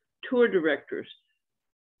 Tour directors.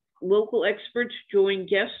 Local experts join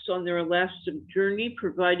guests on their Alaska journey,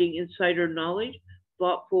 providing insider knowledge,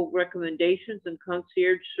 thoughtful recommendations, and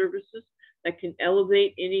concierge services that can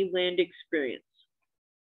elevate any land experience.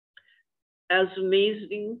 As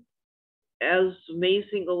amazing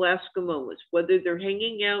Alaska moments, whether they're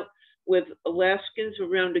hanging out with Alaskans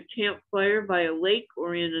around a campfire by a lake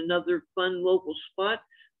or in another fun local spot,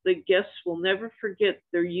 the guests will never forget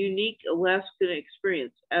their unique Alaskan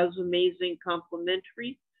experience, as amazing,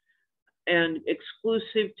 complimentary, and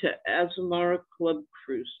exclusive to Azamara Club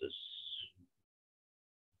cruises.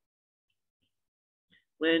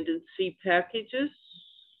 Land and sea packages.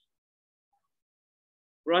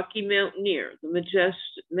 Rocky Mountaineer, the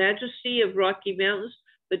majesty of Rocky Mountains,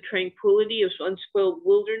 the tranquility of unspoiled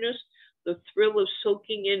wilderness, the thrill of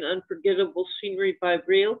soaking in unforgettable scenery by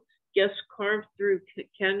rail, guests carved through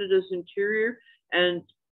Canada's interior, and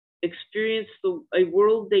experience a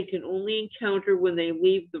world they can only encounter when they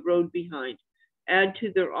leave the road behind. Add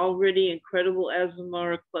to their already incredible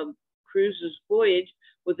Azamara Club Cruises voyage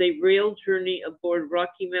with a rail journey aboard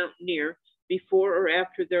Rocky Mountaineer before or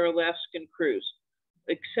after their Alaskan cruise.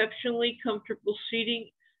 Exceptionally comfortable seating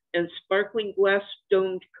and sparkling glass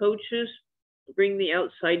domed coaches bring the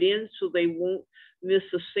outside in so they won't miss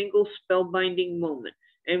a single spellbinding moment.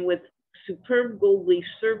 And with superb gold leaf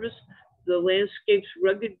service, the landscape's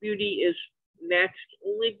rugged beauty is matched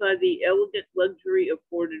only by the elegant luxury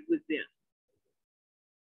afforded within.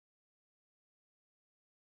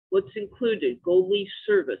 What's included? Gold leaf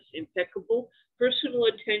service, impeccable. Personal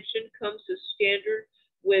attention comes as standard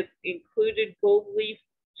with included gold leaf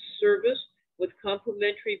service with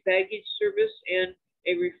complimentary baggage service and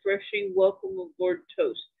a refreshing welcome aboard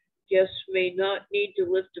toast. Guests may not need to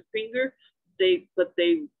lift a finger, but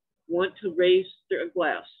they want to raise their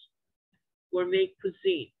glass. Gourmet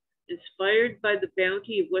cuisine. Inspired by the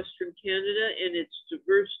bounty of Western Canada and its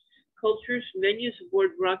diverse cultures, menus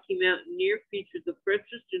aboard Rocky Mountaineer feature the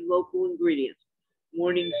freshest and local ingredients.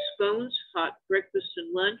 Morning scones, hot breakfast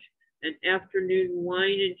and lunch, and afternoon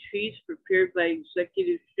wine and cheese prepared by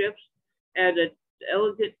executive chefs add an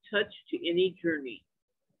elegant touch to any journey.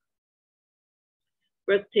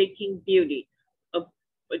 Breathtaking beauty.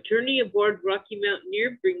 A journey aboard Rocky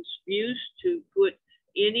Mountaineer brings views to put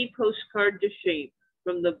any postcard to shame,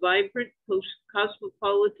 from the vibrant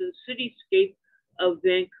cosmopolitan cityscape of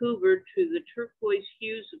Vancouver to the turquoise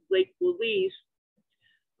hues of Lake Louise.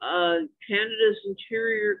 Canada's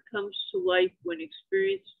interior comes to life when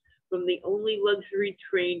experienced from the only luxury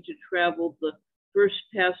train to travel the first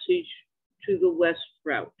passage to the west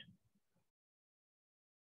route.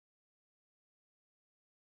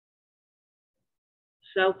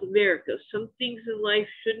 South America. Some things in life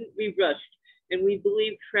shouldn't be rushed, and we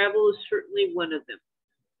believe travel is certainly one of them.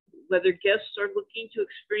 Whether guests are looking to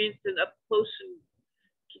experience an up-close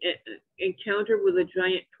encounter with a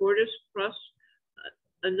giant tortoise, cross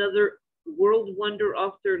another world wonder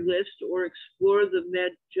off their list, or explore the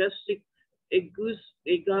majestic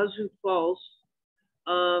Iguazu Falls,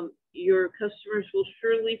 your customers will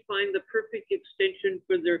surely find the perfect extension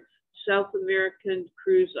for their South American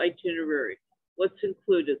cruise itinerary. What's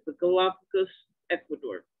included? The Galapagos,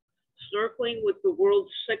 Ecuador. Snorkeling with the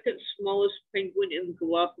world's second smallest penguin in the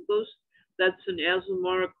Galapagos. That's an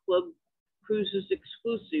Azamara Club Cruises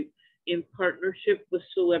exclusive in partnership with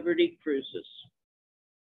Celebrity Cruises.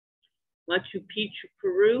 Machu Picchu,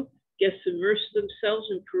 Peru. Guests immerse themselves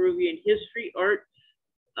in Peruvian history, art,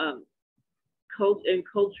 and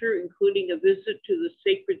culture, including a visit to the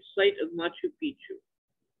sacred site of Machu Picchu.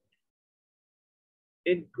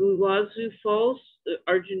 In Iguazu Falls,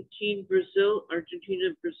 Argentina, Brazil,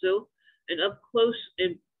 an up-close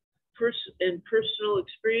and personal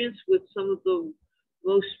experience with some of the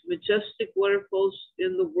most majestic waterfalls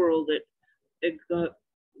in the world at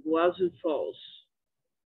Iguazu Falls.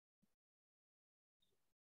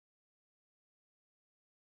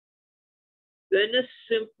 Venice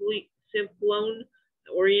Simplon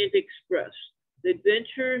Orient Express. The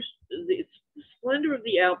adventures, the splendor of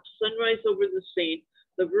the Alps, sunrise over the Seine,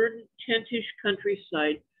 the verdant Kentish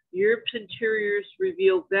countryside, Europe's interiors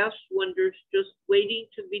reveal vast wonders just waiting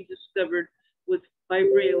to be discovered by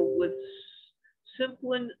rail with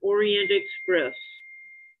Simplon Orient Express.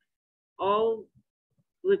 All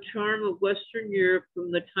the charm of Western Europe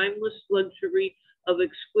from the timeless luxury of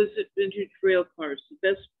exquisite vintage rail cars. The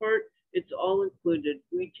best part, it's all included.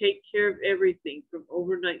 We take care of everything from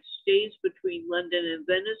overnight stays between London and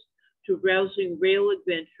Venice to rousing rail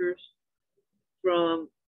adventures, from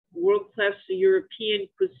world-class European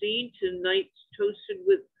cuisine to nights toasted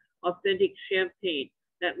with authentic champagne.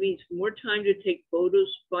 That means more time to take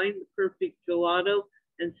photos, find the perfect gelato,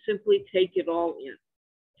 and simply take it all in.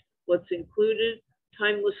 What's included?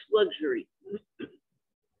 Timeless luxury.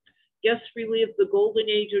 Guests relive the golden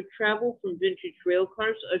age of travel from vintage rail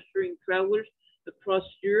cars, ushering travelers across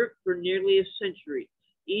Europe for nearly a century.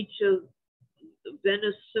 Each of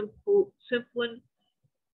Venice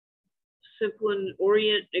Simplon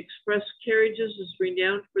Orient Express carriages is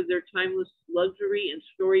renowned for their timeless luxury and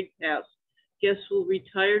storied past. Guests will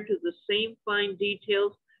retire to the same fine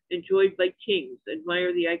details enjoyed by kings,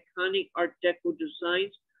 admire the iconic Art Deco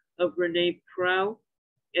designs of René Prau,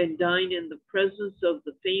 and dine in the presence of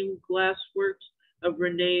the famed glassworks of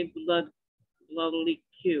René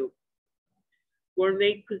Blalolicque.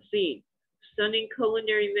 Gourmet cuisine. Stunning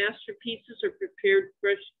culinary masterpieces are prepared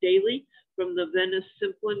fresh daily from the Venice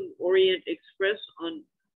Simplon Orient Express on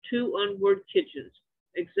 2 onboard kitchens.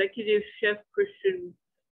 Executive Chef Christian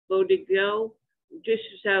Baudeguel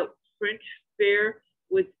dishes out French fare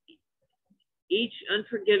with each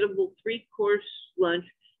unforgettable 3-course lunch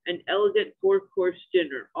and elegant 4-course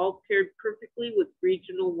dinner, all paired perfectly with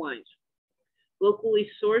regional wines. Locally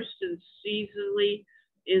sourced and seasonally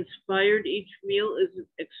inspired, each meal is an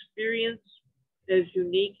experience as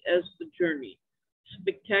unique as the journey.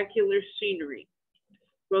 Spectacular scenery.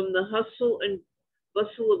 From the hustle and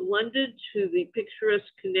bustle of London to the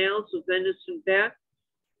picturesque canals of Venice and back,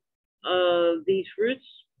 these routes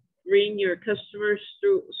bring your customers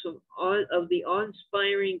through some of the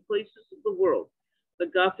awe-inspiring places of the world. The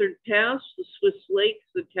Gothard Pass, the Swiss lakes,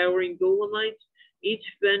 the towering Dolomites, each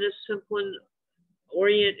Venice Simplon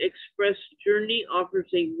Orient Express journey offers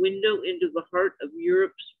a window into the heart of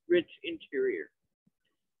Europe's rich interior.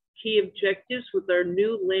 Key objectives with our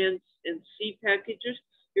new land and sea packages,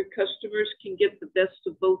 your customers can get the best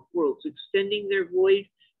of both worlds, extending their voyage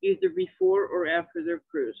either before or after their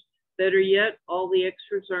cruise. Better yet, all the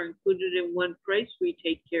extras are included in one price. We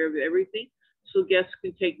take care of everything, so guests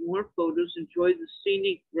can take more photos, enjoy the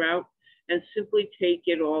scenic route, and simply take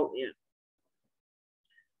it all in.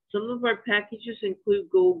 Some of our packages include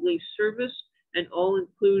gold leaf service and all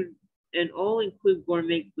include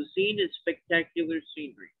gourmet cuisine and spectacular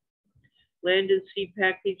scenery. Land and sea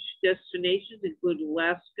package destinations include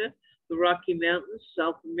Alaska, the Rocky Mountains,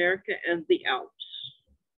 South America, and the Alps.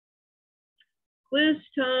 Quiz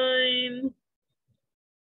time.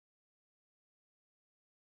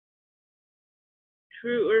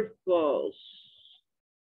 True or false?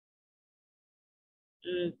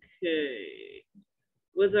 Okay.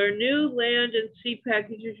 With our new land and sea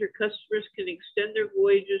packages, your customers can extend their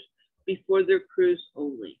voyages before their cruise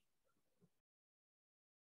only.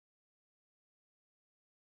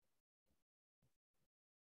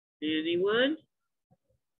 Anyone?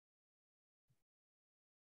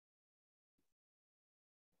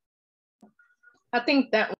 I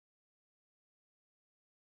think that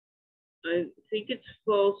I think it's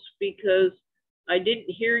false because I didn't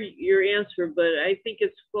hear your answer, but I think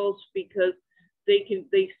it's false because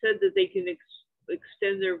they said that they can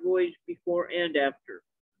extend their voyage before and after,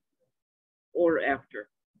 or after.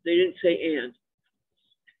 They didn't say and.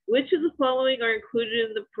 Which of the following are included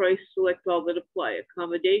in the price? Select all that apply.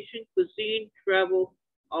 Accommodation, cuisine, travel,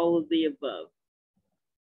 all of the above.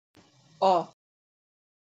 all.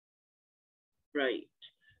 Right.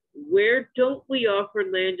 Where don't we offer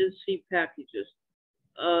land and sea packages?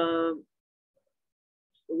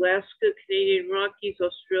 Alaska, Canadian Rockies,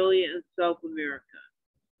 Australia, and South America.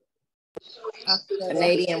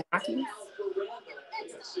 Canadian Rockies.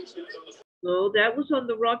 No, that was on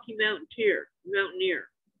the Rocky Mountaineer.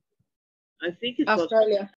 I think it's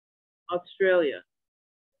Australia. Australia.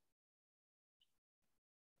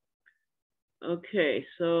 Okay,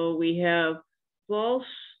 so we have false,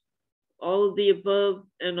 all of the above,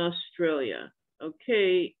 and Australia.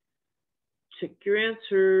 Okay, check your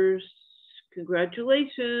answers.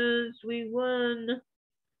 Congratulations, we won.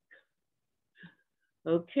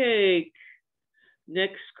 Okay,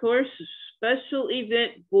 next course is special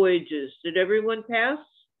event voyages. Did everyone pass?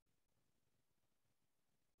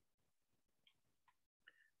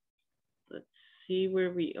 Let's see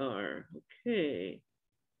where we are. Okay.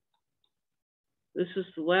 This is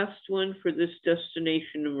the last one for this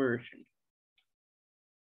destination immersion.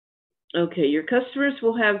 Okay, your customers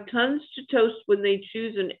will have tons to toast when they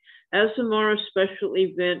choose an Azamara special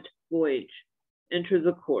event voyage. Enter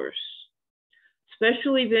the course.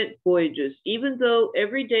 Special event voyages. Even though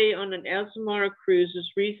every day on an Azamara cruise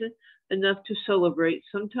is reason enough to celebrate,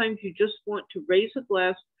 sometimes you just want to raise a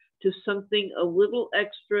glass to something a little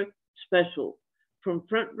extra special. From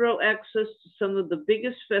front row access to some of the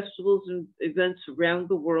biggest festivals and events around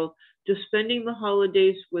the world, to spending the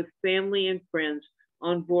holidays with family and friends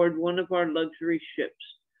on board one of our luxury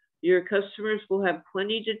ships. Your customers will have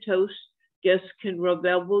plenty to toast. Guests can rub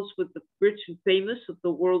elbows with the rich and famous of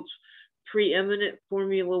the world's preeminent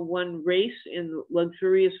Formula One race in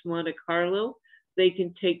luxurious Monte Carlo. They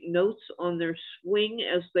can take notes on their swing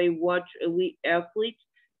as they watch elite athletes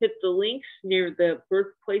hit the links near the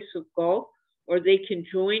birthplace of golf, or they can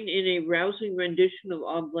join in a rousing rendition of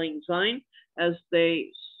Auld Lang Syne as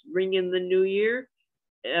they ring in the new year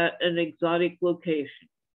at an exotic location.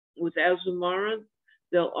 With Azamara,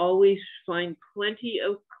 they'll always find plenty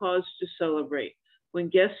of cause to celebrate. When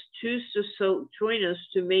guests choose to join us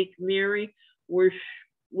to make merry,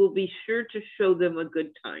 we'll be sure to show them a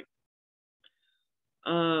good time.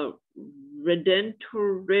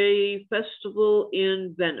 Redentore Festival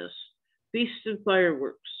in Venice, feast and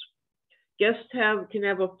fireworks. Guests can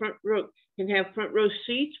have front row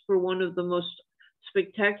seats for one of the most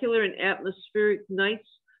spectacular and atmospheric nights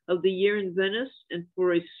of the year in Venice, and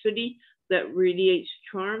for a city that radiates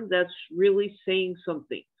charm, that's really saying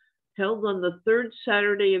something. Held on the third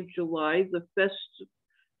Saturday of July, the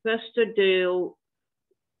Festa del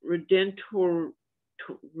Redentore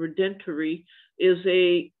is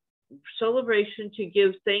a celebration to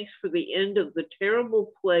give thanks for the end of the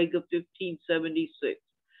terrible plague of 1576.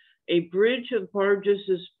 A bridge of barges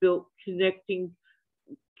is built connecting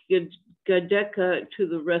Giudecca to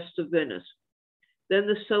the rest of Venice. Then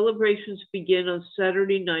the celebrations begin on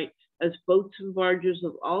Saturday night as boats and barges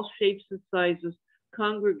of all shapes and sizes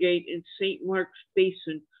congregate in St. Mark's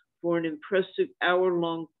Basin for an impressive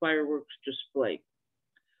hour-long fireworks display.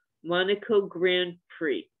 Monaco Grand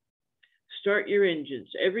Prix. Start your engines.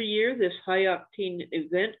 Every year, this high-octane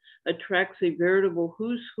event attracts a veritable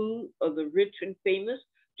who's who of the rich and famous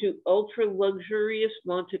to ultra-luxurious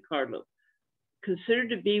Monte Carlo. Considered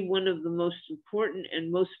to be one of the most important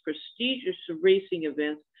and most prestigious of racing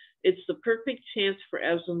events, it's the perfect chance for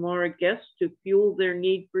Azamara guests to fuel their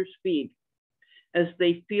need for speed. As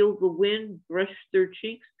they feel the wind brush their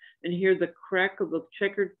cheeks and hear the crack of a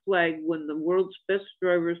checkered flag when the world's best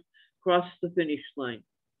drivers cross the finish line.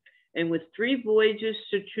 And with 3 voyages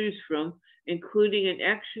to choose from, including an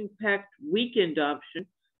action-packed weekend option,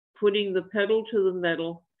 putting the pedal to the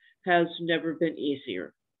metal has never been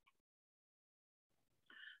easier.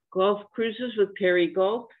 Golf cruises with Perry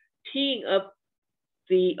Golf, teeing up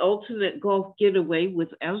the ultimate golf getaway with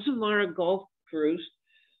Azamara Golf Cruise.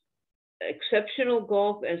 Exceptional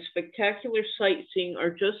golf and spectacular sightseeing are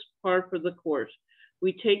just par for the course.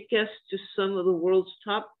 We take guests to some of the world's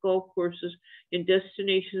top golf courses in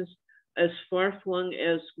destinations as far-flung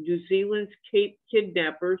as New Zealand's Cape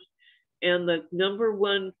Kidnappers and the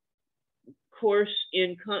 #1 course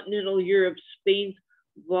in continental Europe, Spain's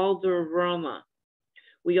Valderrama.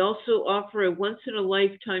 We also offer a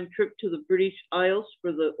once-in-a-lifetime trip to the British Isles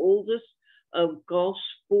for the oldest of golf's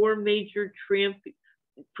 4 major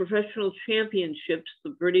professional championships,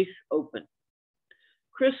 the British Open.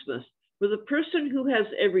 Christmas. For the person who has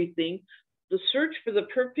everything, the search for the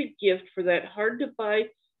perfect gift for that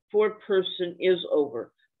hard-to-buy-for person is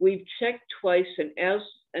over. We've checked twice, and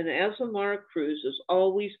an Azamara cruise is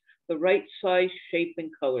always the right size, shape,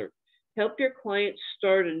 and color. Help your clients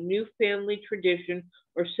start a new family tradition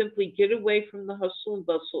or simply get away from the hustle and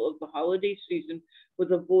bustle of the holiday season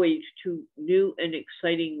with a voyage to new and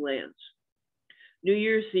exciting lands. New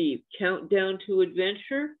Year's Eve, countdown to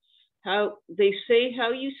adventure. How they say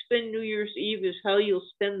how you spend New Year's Eve is how you'll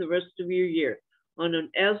spend the rest of your year. On an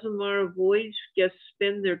Azamara voyage, guests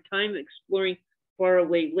spend their time exploring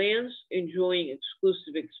faraway lands, enjoying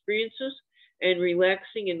exclusive experiences, and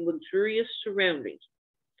relaxing in luxurious surroundings.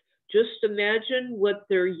 Just imagine what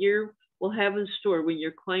their year will have in store when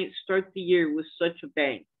your clients start the year with such a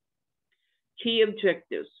bang. Key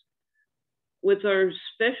objectives. With our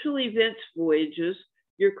special events voyages,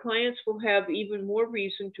 your clients will have even more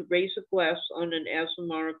reason to raise a glass on an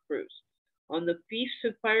Azamara cruise. On the Feast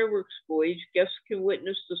and Fireworks voyage, guests can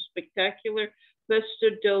witness the spectacular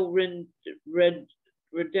Festa del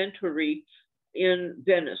Redentore in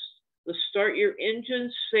Venice. The Start Your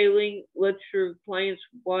Engines sailing lets your clients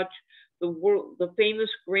watch the famous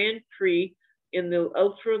Grand Prix in the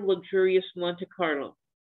ultra-luxurious Monte Carlo.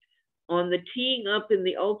 On the Teeing Up in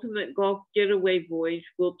the Ultimate Golf Getaway voyage,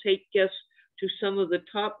 we'll take guests to some of the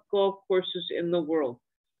top golf courses in the world.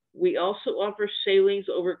 We also offer sailings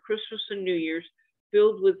over Christmas and New Year's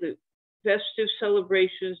filled with the festive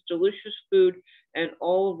celebrations, delicious food, and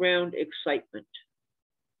all-around excitement.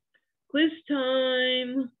 Quiz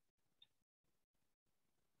time.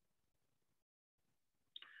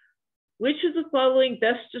 Which of the following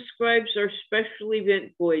best describes our special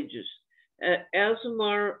event voyages? An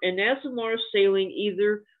Azamara sailing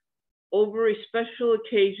either over a special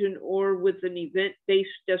occasion or with an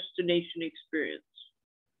event-based destination experience.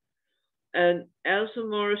 An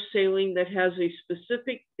Azamara sailing that has a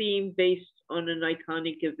specific theme based on an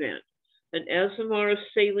iconic event. An Azamara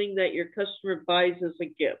sailing that your customer buys as a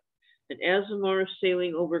gift. An Azamara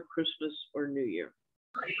sailing over Christmas or New Year.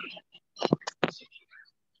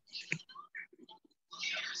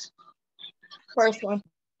 First one.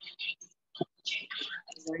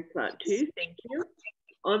 I thought too, thank you.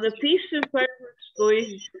 On the Feast and Fireworks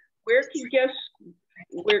voyage, where guests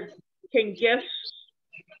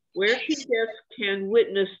can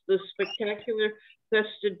witness the spectacular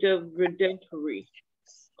Festa del Redentore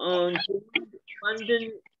on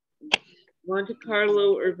London, Monte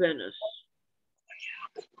Carlo, or Venice?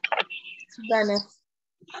 Venice.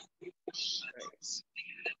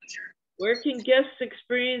 Where can guests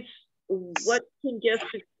experience? What can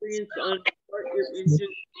guests experience on Start Your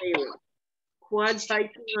Engine sailing? quad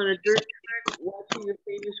biking on a dirt track, watching the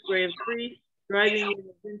famous Grand Prix, driving in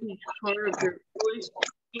a vintage car of their choice,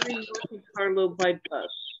 touring Monte Carlo by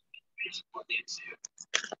bus.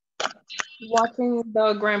 Watching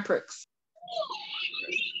the Grand Prix.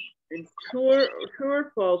 And true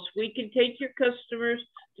or false, we can take your customers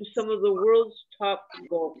to some of the world's top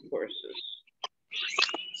golf courses.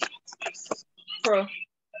 True.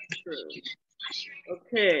 True.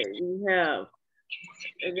 Okay, we have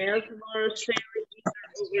an Azamara sailor either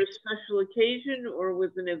over a special occasion or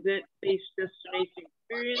with an event-based destination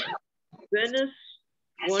experience. Venice,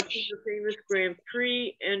 watching the famous Grand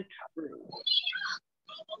Prix, and true.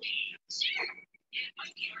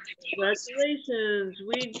 Congratulations,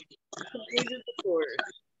 we completed the course.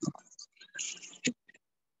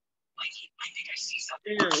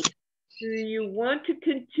 Now, do you want to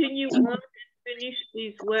continue on and finish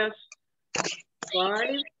these last 5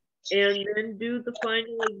 and then do the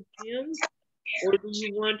final exam? Or do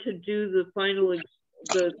you want to do the final,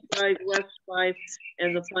 the last 5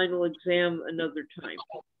 and the final exam another time?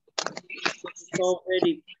 It's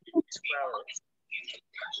already 2 hours.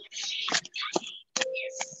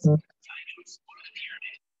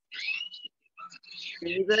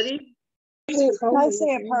 Anybody? I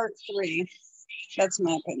say a part 3. That's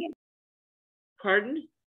my opinion. Pardon?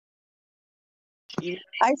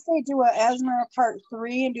 I say do a Azamara part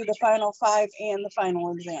 3 and do the final 5 and the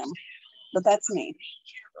final exam. But that's me.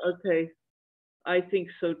 Okay, I think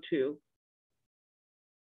so too.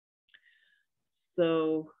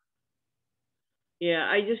 So, yeah,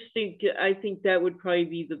 I think that would probably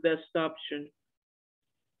be the best option.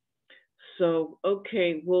 So,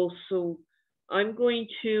 okay, well, so I'm going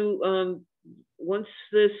to, once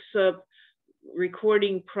this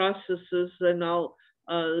recording processes, then I'll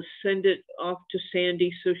send it off to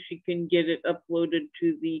Sandy so she can get it uploaded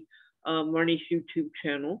to the Marnie's YouTube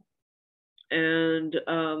channel. And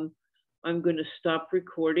I'm going to stop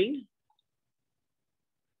recording.